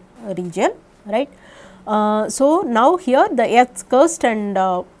extraterrestrial region, right. So, now here the earth's crust and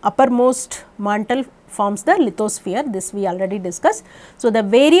uppermost mantle forms the lithosphere, this we already discussed. So, the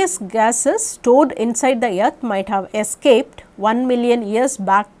various gases stored inside the earth might have escaped 1 million years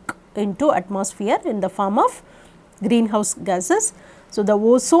back into atmosphere in the form of greenhouse gases. So, the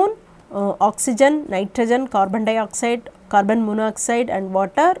ozone, oxygen, nitrogen, carbon dioxide, carbon monoxide and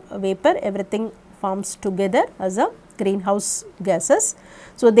water vapor, everything forms together as a greenhouse gases.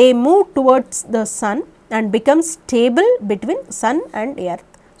 So, they move towards the sun and become stable between sun and earth.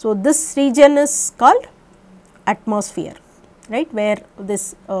 So, this region is called atmosphere, right, where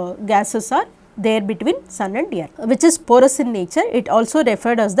this gases are there between sun and earth, which is porous in nature. It also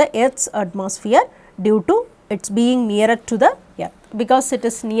referred as the earth's atmosphere due to its being nearer to the earth. Because it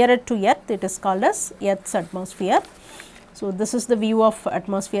is nearer to earth, it is called as earth's atmosphere. So, this is the view of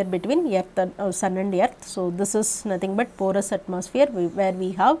atmosphere between earth and sun and earth. So, this is nothing but porous atmosphere where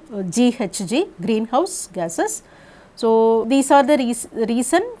we have GHG, greenhouse gases. So, these are the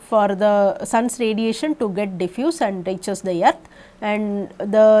reason for the sun's radiation to get diffuse and reaches the earth, and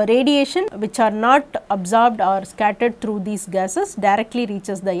the radiation which are not absorbed or scattered through these gases directly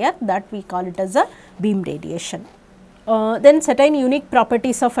reaches the earth, that we call it as a beam radiation. Then certain unique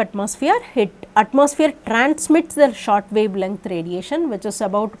properties of atmosphere. Atmosphere transmits the short wavelength radiation, which is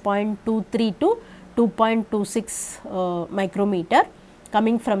about 0.23 to 2.26 micrometer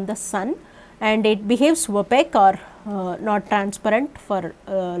coming from the sun, and it behaves opaque or not transparent for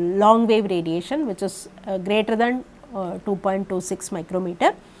long wave radiation, which is greater than 2.26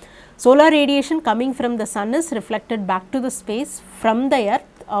 micrometer. Solar radiation coming from the sun is reflected back to the space from the earth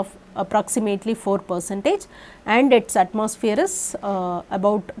of approximately 4%, and its atmosphere is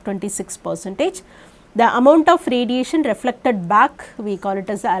about 26%. The amount of radiation reflected back, we call it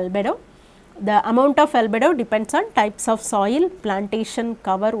as albedo. The amount of albedo depends on types of soil, plantation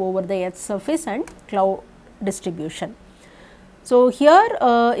cover over the earth's surface and cloud distribution. So, here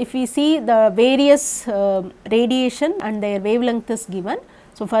if we see the various radiation and their wavelength is given.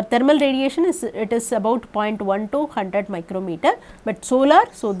 So, for thermal radiation it is about 0.1 to 100 micrometer, but solar,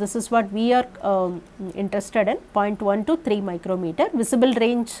 so this is what we are interested in, 0.1 to 3 micrometer. Visible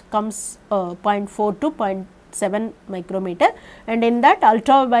range comes 0.4 to 0.7 micrometer, and in that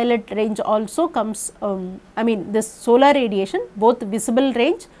ultraviolet range also comes, I mean this solar radiation, both visible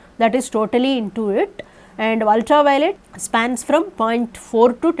range, that is totally into it, and ultraviolet spans from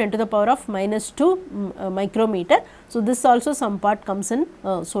 0.4 to 10 to the power of -2 micrometer. So, this also some part comes in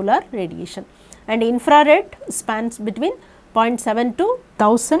solar radiation, and infrared spans between 0.7 to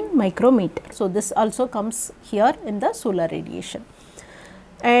 1000 micrometer. So, this also comes here in the solar radiation.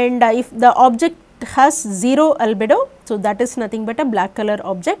 And if the object has 0 albedo, so that is nothing but a black color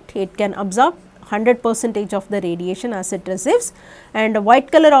object, it can absorb 100% of the radiation as it receives, and white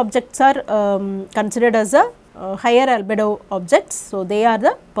color objects are considered as a higher albedo objects. So, they are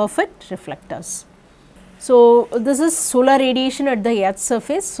the perfect reflectors. So, this is solar radiation at the earth's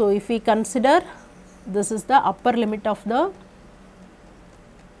surface. So, if we consider, this is the upper limit of the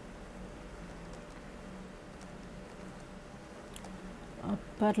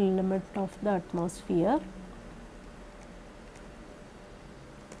atmosphere,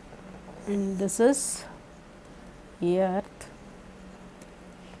 and this is earth,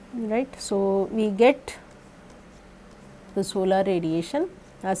 right. So, we get the solar radiation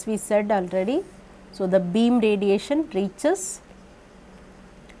as we said already. So, the beam radiation reaches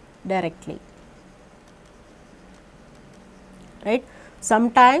directly, right.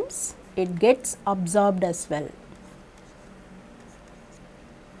 Sometimes it gets absorbed as well.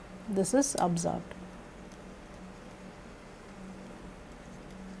 This is absorbed.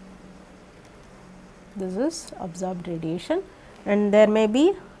 This is absorbed radiation, and there may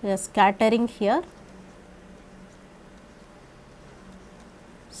be a scattering here,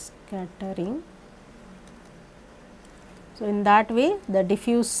 scattering. So, in that way the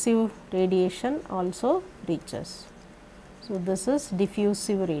diffusive radiation also reaches. So, this is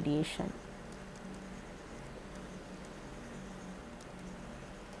diffusive radiation.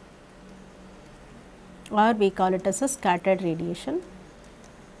 Or we call it as a scattered radiation.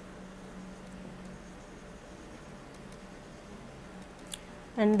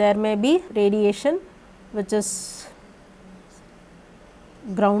 And there may be radiation which is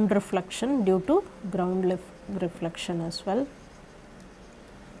ground reflection due to ground reflection as well.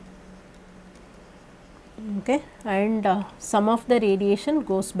 Okay. And some of the radiation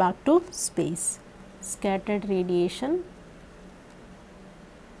goes back to space, scattered radiation,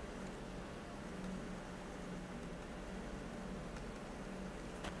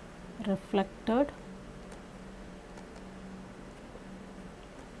 reflected,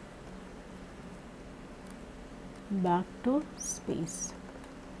 back to space.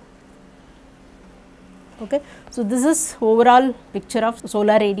 Okay. So, this is overall picture of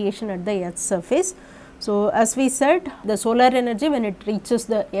solar radiation at the earth's surface. So, as we said, the solar energy, when it reaches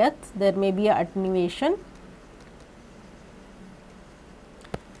the earth, there may be a attenuation.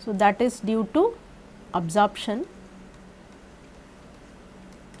 So, that is due to absorption,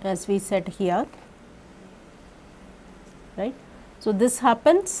 as we said here, right. So, this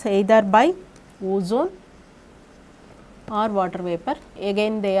happens either by ozone or water vapor,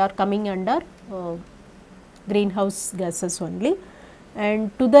 again they are coming under greenhouse gases only,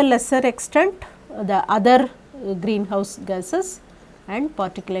 and to the lesser extent the other greenhouse gases and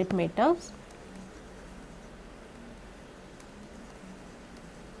particulate matters.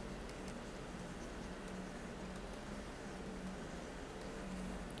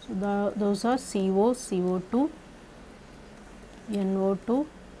 So, those are CO, CO2, NO2,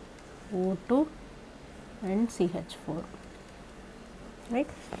 O2 and CH4, right.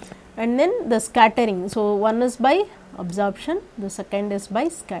 And then the scattering. So, one is by absorption, the second is by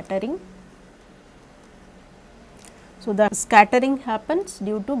scattering. So, the scattering happens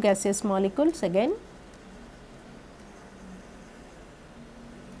due to gaseous molecules again.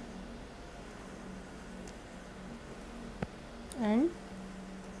 And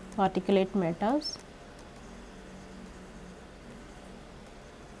particulate matters.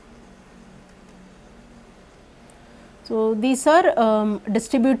 So, these are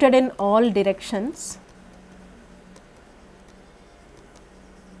distributed in all directions.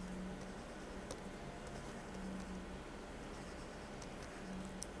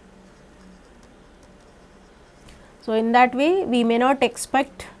 So, in that way we may not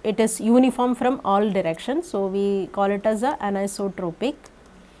expect it is uniform from all directions. So, we call it as a anisotropic,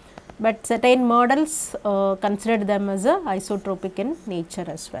 but certain models consider them as a isotropic in nature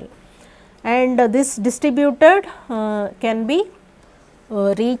as well. And this distributed can be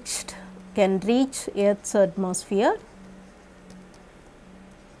reach Earth's atmosphere,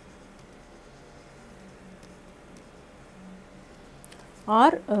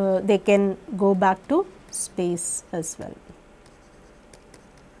 or they can go back to space as well,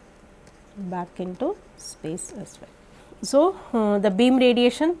 back into space as well. So, the beam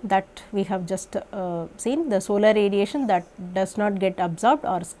radiation that we have just seen, the solar radiation that does not get absorbed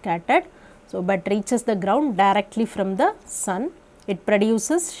or scattered, so but reaches the ground directly from the sun. It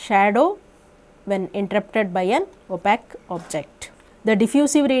produces shadow when interrupted by an opaque object. The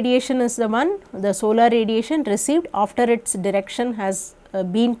diffusive radiation is the one, the solar radiation received after its direction has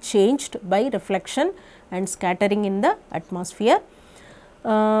been changed by reflection and scattering in the atmosphere.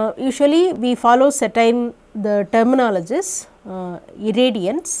 Usually we follow certain the terminologies,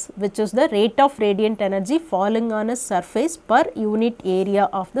 irradiance, which is the rate of radiant energy falling on a surface per unit area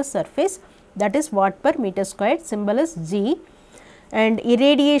of the surface, that is watt per meter squared, symbol is G, and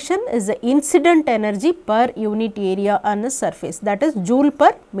irradiation is the incident energy per unit area on a surface, that is joule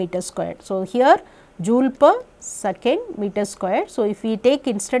per meter squared. So, here joule per second meter squared. So, if we take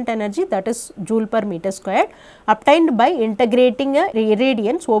instant energy, that is joule per meter squared, obtained by integrating a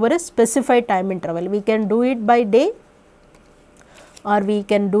irradiance over a specified time interval. We can do it by day or we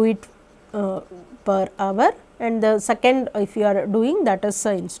can do it per hour, and the second if you are doing, that is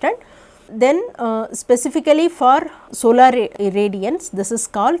instant. Then specifically for solar irradiance, this is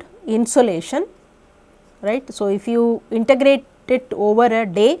called insolation, right. So, if you integrate it over a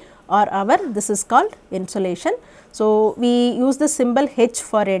day or hour, this is called insolation. So, we use the symbol H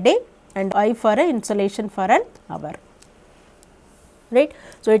for a day and I for a insolation for an hour, right.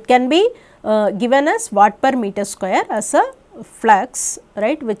 So, it can be given as watt per meter square as a flux,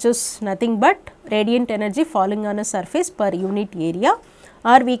 right, which is nothing but radiant energy falling on a surface per unit area,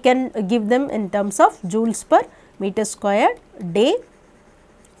 or we can give them in terms of joules per meter square day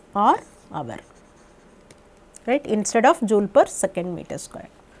or hour, right, instead of joule per second meter square.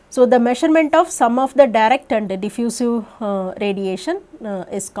 So, the measurement of sum of the direct and the diffusive radiation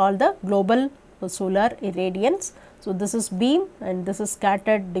is called the global solar irradiance. So, this is beam and this is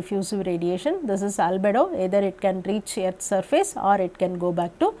scattered diffusive radiation, this is albedo, either it can reach Earth's surface or it can go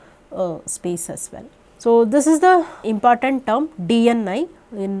back to space as well. So, this is the important term DNI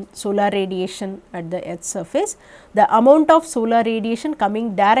in solar radiation at the Earth's surface, the amount of solar radiation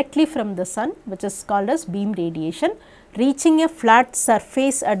coming directly from the sun, which is called as beam radiation, reaching a flat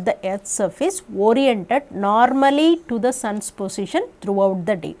surface at the Earth's surface oriented normally to the sun's position throughout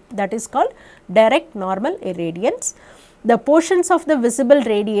the day, that is called direct normal irradiance. The portions of the visible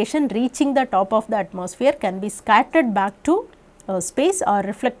radiation reaching the top of the atmosphere can be scattered back to space or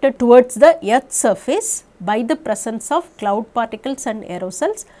reflected towards the Earth's surface by the presence of cloud particles and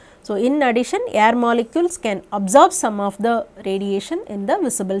aerosols. So, in addition, air molecules can absorb some of the radiation in the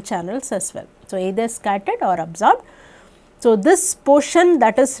visible channels as well. So, either scattered or absorbed. So, this portion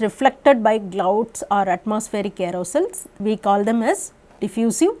that is reflected by clouds or atmospheric aerosols, we call them as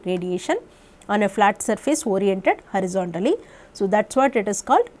diffusive radiation, on a flat surface oriented horizontally. So, that is what it is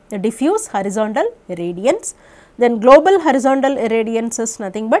called, the diffuse horizontal irradiance. Then global horizontal irradiance is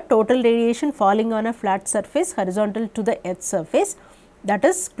nothing but total radiation falling on a flat surface horizontal to the earth surface, that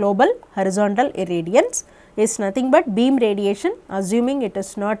is global horizontal irradiance is nothing but beam radiation assuming it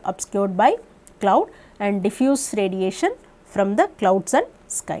is not obscured by cloud, and diffuse radiation from the clouds and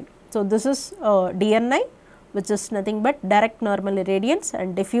sky. So, this is DNI, which is nothing but direct normal irradiance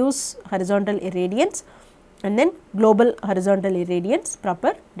and diffuse horizontal irradiance, and then global horizontal irradiance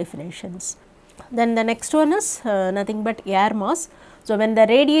proper definitions. Then the next one is nothing but air mass. So, when the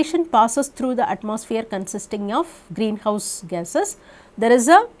radiation passes through the atmosphere consisting of greenhouse gases, there is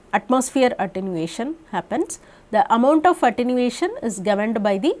a atmosphere attenuation happens. The amount of attenuation is governed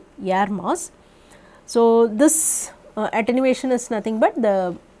by the air mass. So, this attenuation is nothing but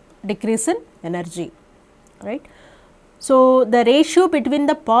the decrease in energy, right. So, the ratio between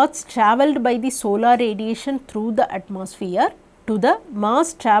the paths travelled by the solar radiation through the atmosphere to the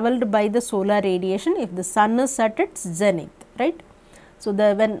mass travelled by the solar radiation if the sun is at its zenith, right. So,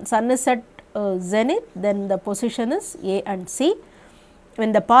 when sun is at zenith, then the position is A and C.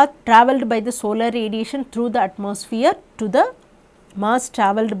 When the path travelled by the solar radiation through the atmosphere to the mass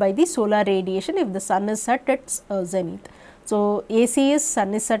travelled by the solar radiation if the sun is at its zenith. So, AC is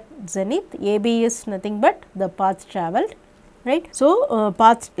sun is at zenith, AB is nothing but the path travelled, right. So,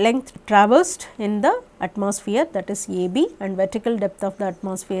 path length traversed in the atmosphere, that is AB, and vertical depth of the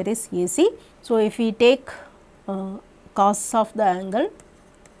atmosphere is AC. So, if we take cos of the angle,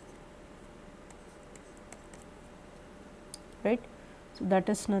 right. So, that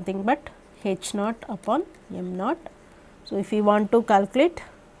is nothing but H naught upon M naught. So, if we want to calculate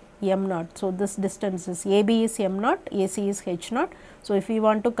M naught, so this distance is AB is M naught, AC is H naught. So, if we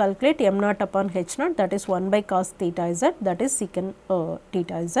want to calculate M naught upon H naught, that is 1 by cos theta z, that is secant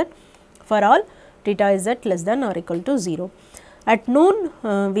theta z for all theta z less than or equal to 0. At noon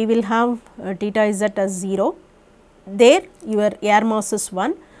we will have theta z as 0, there your air mass is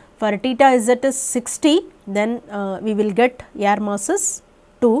 1. For theta z is 60, then we will get air mass is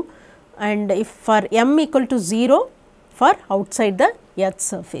 2, and if for m equal to 0 for outside the earth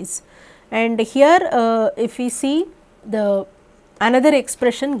surface. And here if we see the another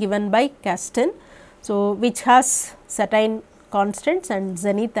expression given by Caston, so which has certain constants and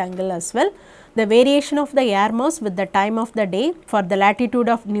zenith angle as well. The variation of the air mass with the time of the day for the latitude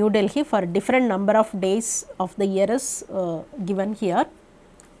of New Delhi for different number of days of the year is given here,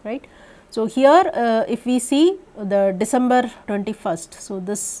 right. So, here if we see the December 21st, so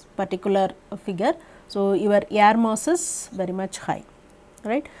this particular figure, so your air mass is very much high,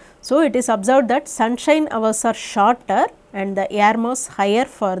 right. So, it is observed that sunshine hours are shorter and the air mass higher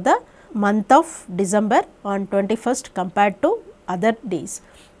for the month of December on 21st compared to other days.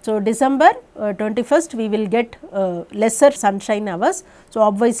 So, December 21st we will get lesser sunshine hours. So,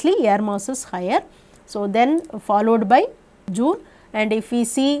 obviously air mass is higher. So, then followed by June, and if we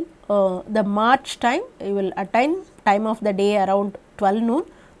see the March time, you will attain time of the day around 12 noon,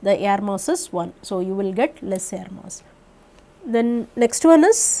 the air mass is 1. So, you will get less air mass. Then next one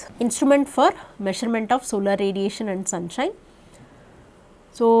is instrument for measurement of solar radiation and sunshine.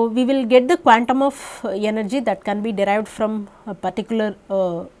 So, we will get the quantum of energy that can be derived from a particular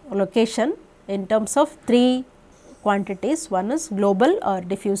location in terms of 3 quantities. One is global or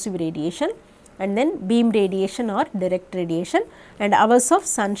diffusive radiation, and then beam radiation or direct radiation, and hours of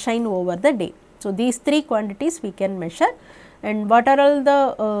sunshine over the day. So, these 3 quantities we can measure. And what are all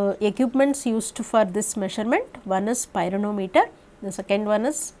the equipments used for this measurement? One is pyranometer, the second one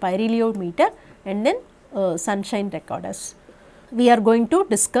is pyranometer, and then sunshine recorders. We are going to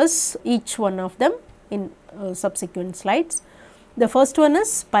discuss each one of them in subsequent slides. The first one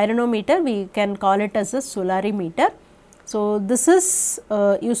is pyranometer, we can call it as a solarimeter. So, this is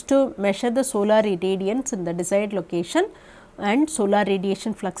used to measure the solar irradiance in the desired location and solar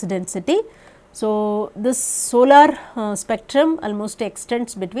radiation flux density. So, this solar spectrum almost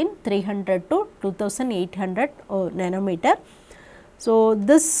extends between 300 to 2800 nanometer. So,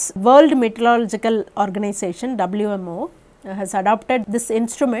 this World Meteorological Organization WMO has adopted this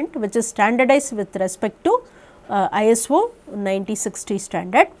instrument, which is standardized with respect to ISO 9060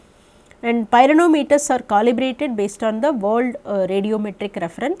 standard, and pyranometers are calibrated based on the World Radiometric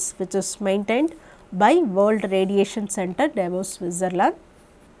Reference, which is maintained by World Radiation Center, Davos, Switzerland.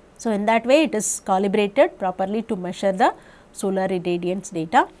 So, in that way it is calibrated properly to measure the solar irradiance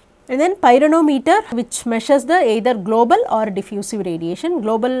data. And then pyranometer, which measures the either global or diffusive radiation.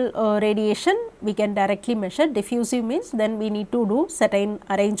 Global radiation we can directly measure, diffusive means then we need to do certain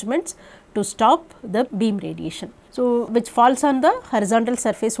arrangements to stop the beam radiation. So, which falls on the horizontal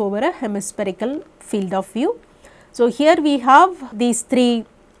surface over a hemispherical field of view. So, here we have these three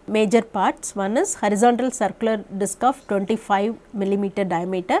major parts. One is horizontal circular disc of 25 millimeter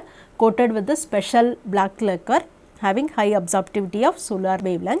diameter coated with a special black lacquer having high absorptivity of solar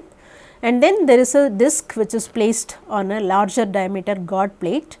wavelength, and then there is a disc which is placed on a larger diameter guard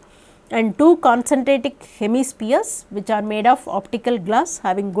plate and two concentric hemispheres which are made of optical glass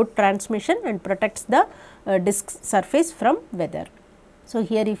having good transmission and protects the disc surface from weather. So,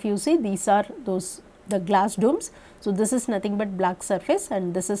 here if you see, these are those the glass domes. So, this is nothing but black surface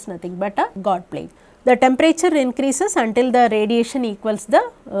and this is nothing but a guard plate. The temperature increases until the radiation equals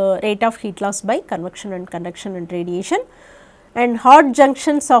the rate of heat loss by convection and conduction and radiation, and hot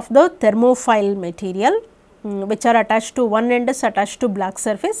junctions of the thermophile material which are attached to, one end is attached to black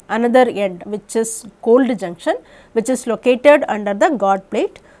surface, another end which is cold junction which is located under the guard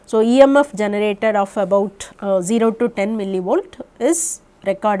plate. So, EMF generated of about 0 to 10 millivolt is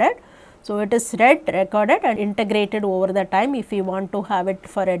recorded. So, it is read, recorded and integrated over the time if you want to have it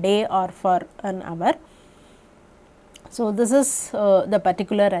for a day or for an hour. So, this is the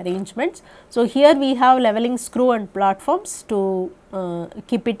particular arrangements. So, here we have leveling screw and platforms to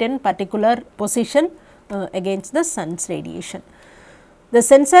keep it in particular position against the sun's radiation. The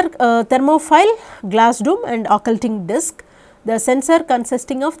sensor thermophile, glass dome and occulting disc. The sensor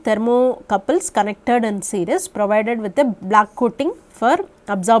consisting of thermocouples connected in series provided with a black coating for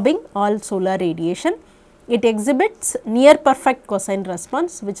absorbing all solar radiation. It exhibits near perfect cosine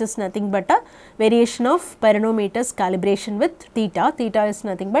response, which is nothing but a variation of Pyranometer's calibration with theta. Theta is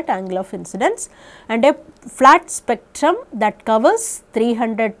nothing but angle of incidence, and a flat spectrum that covers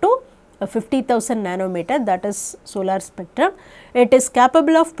 300 to 50,000 nanometer, that is solar spectrum. It is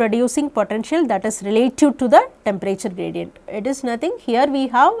capable of producing potential that is relative to the temperature gradient. It is nothing, here we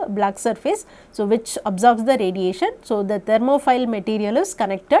have black surface, so which absorbs the radiation. So, the thermophile material is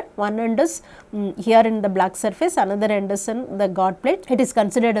connected, one end is here in the black surface, another end is in the guard plate. It is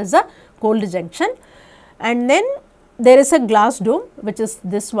considered as a cold junction, and then there is a glass dome which is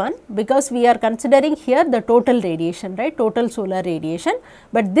this one, because we are considering here the total radiation, right, total solar radiation,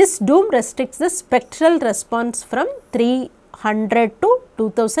 but this dome restricts the spectral response from 300 to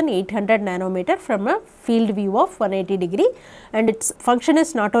 2800 nanometer from a field view of 180 degree, and its function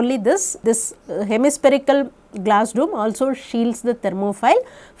is not only this hemispherical glass dome also shields the thermophile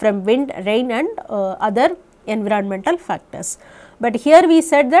from wind, rain and other environmental factors. But here we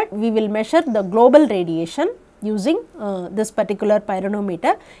said that we will measure the global radiation using this particular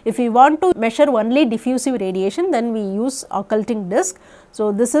pyranometer. If we want to measure only diffusive radiation, then we use occulting disc.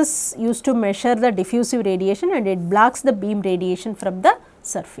 So, this is used to measure the diffusive radiation and it blocks the beam radiation from the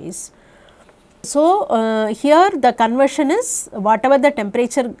surface. So, here the conversion is whatever the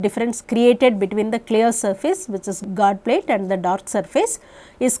temperature difference created between the clear surface, which is guard plate, and the dark surface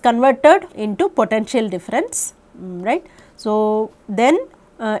is converted into potential difference, right. So, then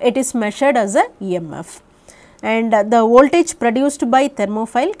it is measured as a EMF. And the voltage produced by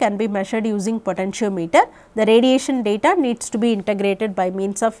thermophile can be measured using potentiometer. The radiation data needs to be integrated by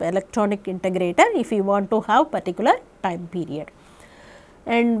means of electronic integrator if you want to have particular time period.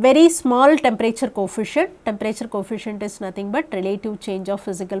 And very small temperature coefficient is nothing but relative change of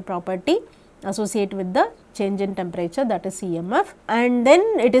physical property associated with the change in temperature, that is EMF, and then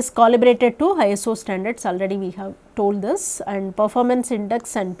it is calibrated to ISO standards, already we have told this, and performance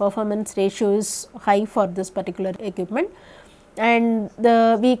index and performance ratio is high for this particular equipment, and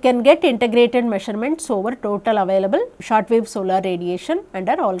we can get integrated measurements over total available shortwave solar radiation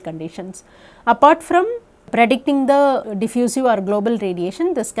under all conditions. Apart from predicting the diffusive or global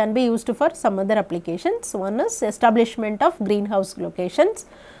radiation, this can be used for some other applications. One is establishment of greenhouse locations.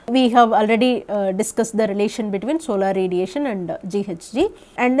 We have already discussed the relation between solar radiation and GHG,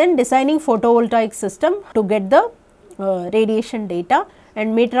 and then designing photovoltaic system to get the radiation data,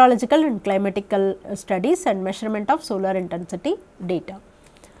 and meteorological and climatical studies and measurement of solar intensity data.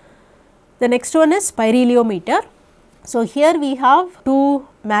 The next one is pyranometer. So, here we have two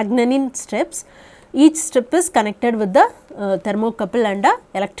magnetic strips. Each strip is connected with the thermocouple and a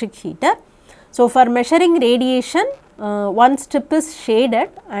electric heater. So, for measuring radiation, one strip is shaded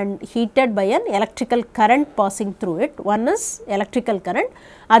and heated by an electrical current passing through it. One is electrical current,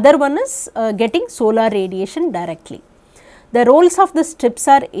 other one is getting solar radiation directly. The roles of the strips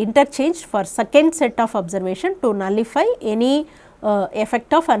are interchanged for second set of observation to nullify any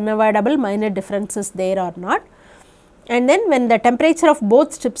effect of unavoidable minor differences there or not. And then when the temperature of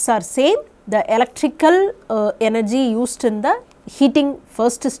both strips are same, the electrical energy used in the heating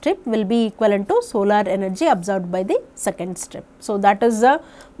first strip will be equivalent to solar energy absorbed by the second strip. So, that is the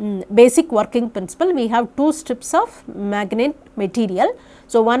basic working principle. We have two strips of magnet material.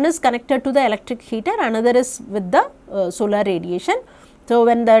 So, one is connected to the electric heater, another is with the solar radiation. So,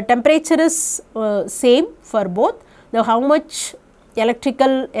 when the temperature is same for both, the how much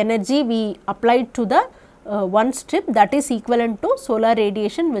electrical energy we applied to the one strip, that is equivalent to solar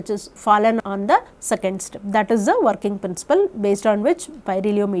radiation which is fallen on the second strip. That is the working principle based on which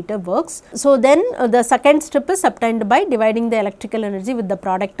pyranometer works. So, then the second strip is obtained by dividing the electrical energy with the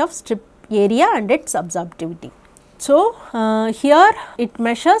product of strip area and its absorptivity. So, here it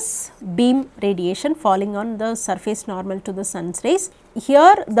measures beam radiation falling on the surface normal to the sun's rays.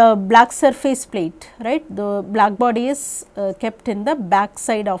 Here the black surface plate, right, the black body is kept in the back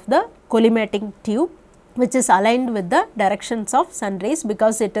side of the collimating tube, which is aligned with the directions of sun rays,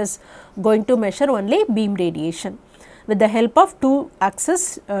 because it is going to measure only beam radiation with the help of two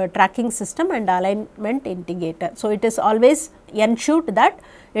axis tracking system and alignment indicator. So, it is always ensured that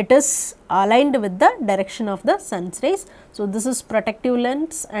it is aligned with the direction of the sun's rays. So, this is protective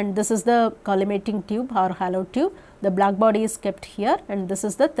lens and this is the collimating tube or hollow tube. The black body is kept here and this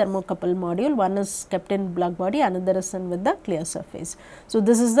is the thermocouple module. One is kept in black body, another is in with the clear surface. So,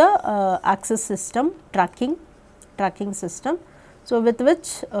 this is the axis system tracking system. So, with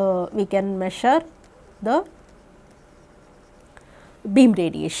which we can measure the beam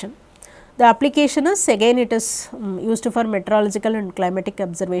radiation. The application is again it is used for meteorological and climatic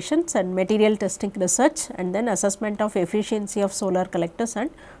observations and material testing research, and then assessment of efficiency of solar collectors and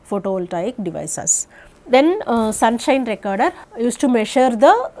photovoltaic devices. Then sunshine recorder used to measure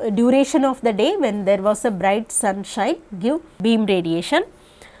the duration of the day when there was a bright sunshine, give beam radiation,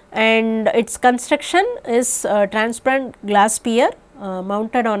 and its construction is transparent glass sphere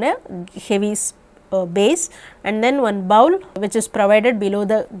mounted on a heavy base, and then one bowl which is provided below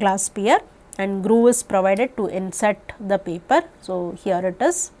the glass sphere and groove is provided to insert the paper. So, here it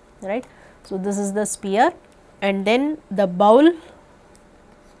is, right. So, this is the sphere and then the bowl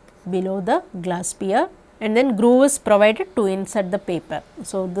below the glass sphere and then groove is provided to insert the paper.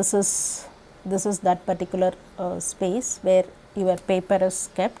 So, this is that particular space where your paper is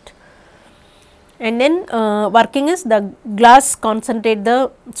kept. And then working is the glass concentrate the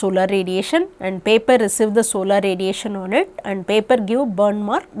solar radiation and paper receive the solar radiation on it, and paper give burn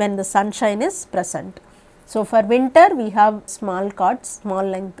mark when the sunshine is present. So, for winter we have small cords, small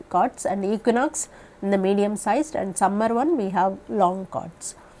length cords, and equinox in the medium sized, and summer one we have long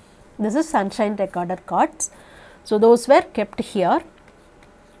cords. This is sunshine recorder cords. So, those were kept here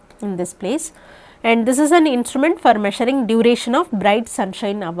in this place, and this is an instrument for measuring duration of bright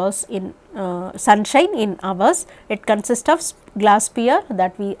sunshine hours in hours. It consists of glass sphere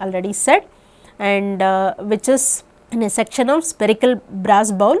that we already said, and which is in a section of spherical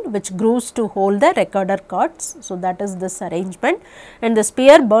brass bowl which grooves to hold the recorder cords. So, that is this arrangement, and the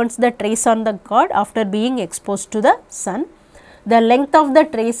sphere burns the trace on the cord after being exposed to the sun. The length of the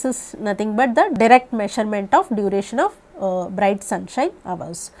trace is nothing but the direct measurement of duration of bright sunshine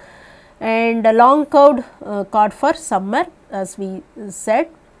hours. And a long curved cord for summer, as we said,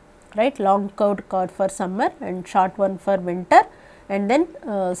 right, long curved cord for summer and short one for winter, and then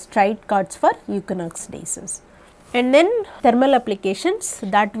straight cords for equinox days. And then thermal applications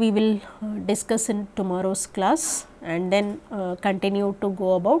that we will discuss in tomorrow's class, and then continue to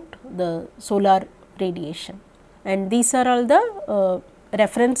go about the solar radiation. And these are all the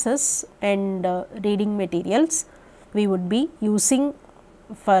references and reading materials we would be using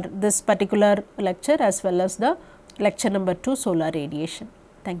for this particular lecture, as well as the lecture number 2, solar radiation.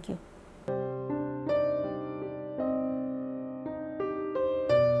 Thank you.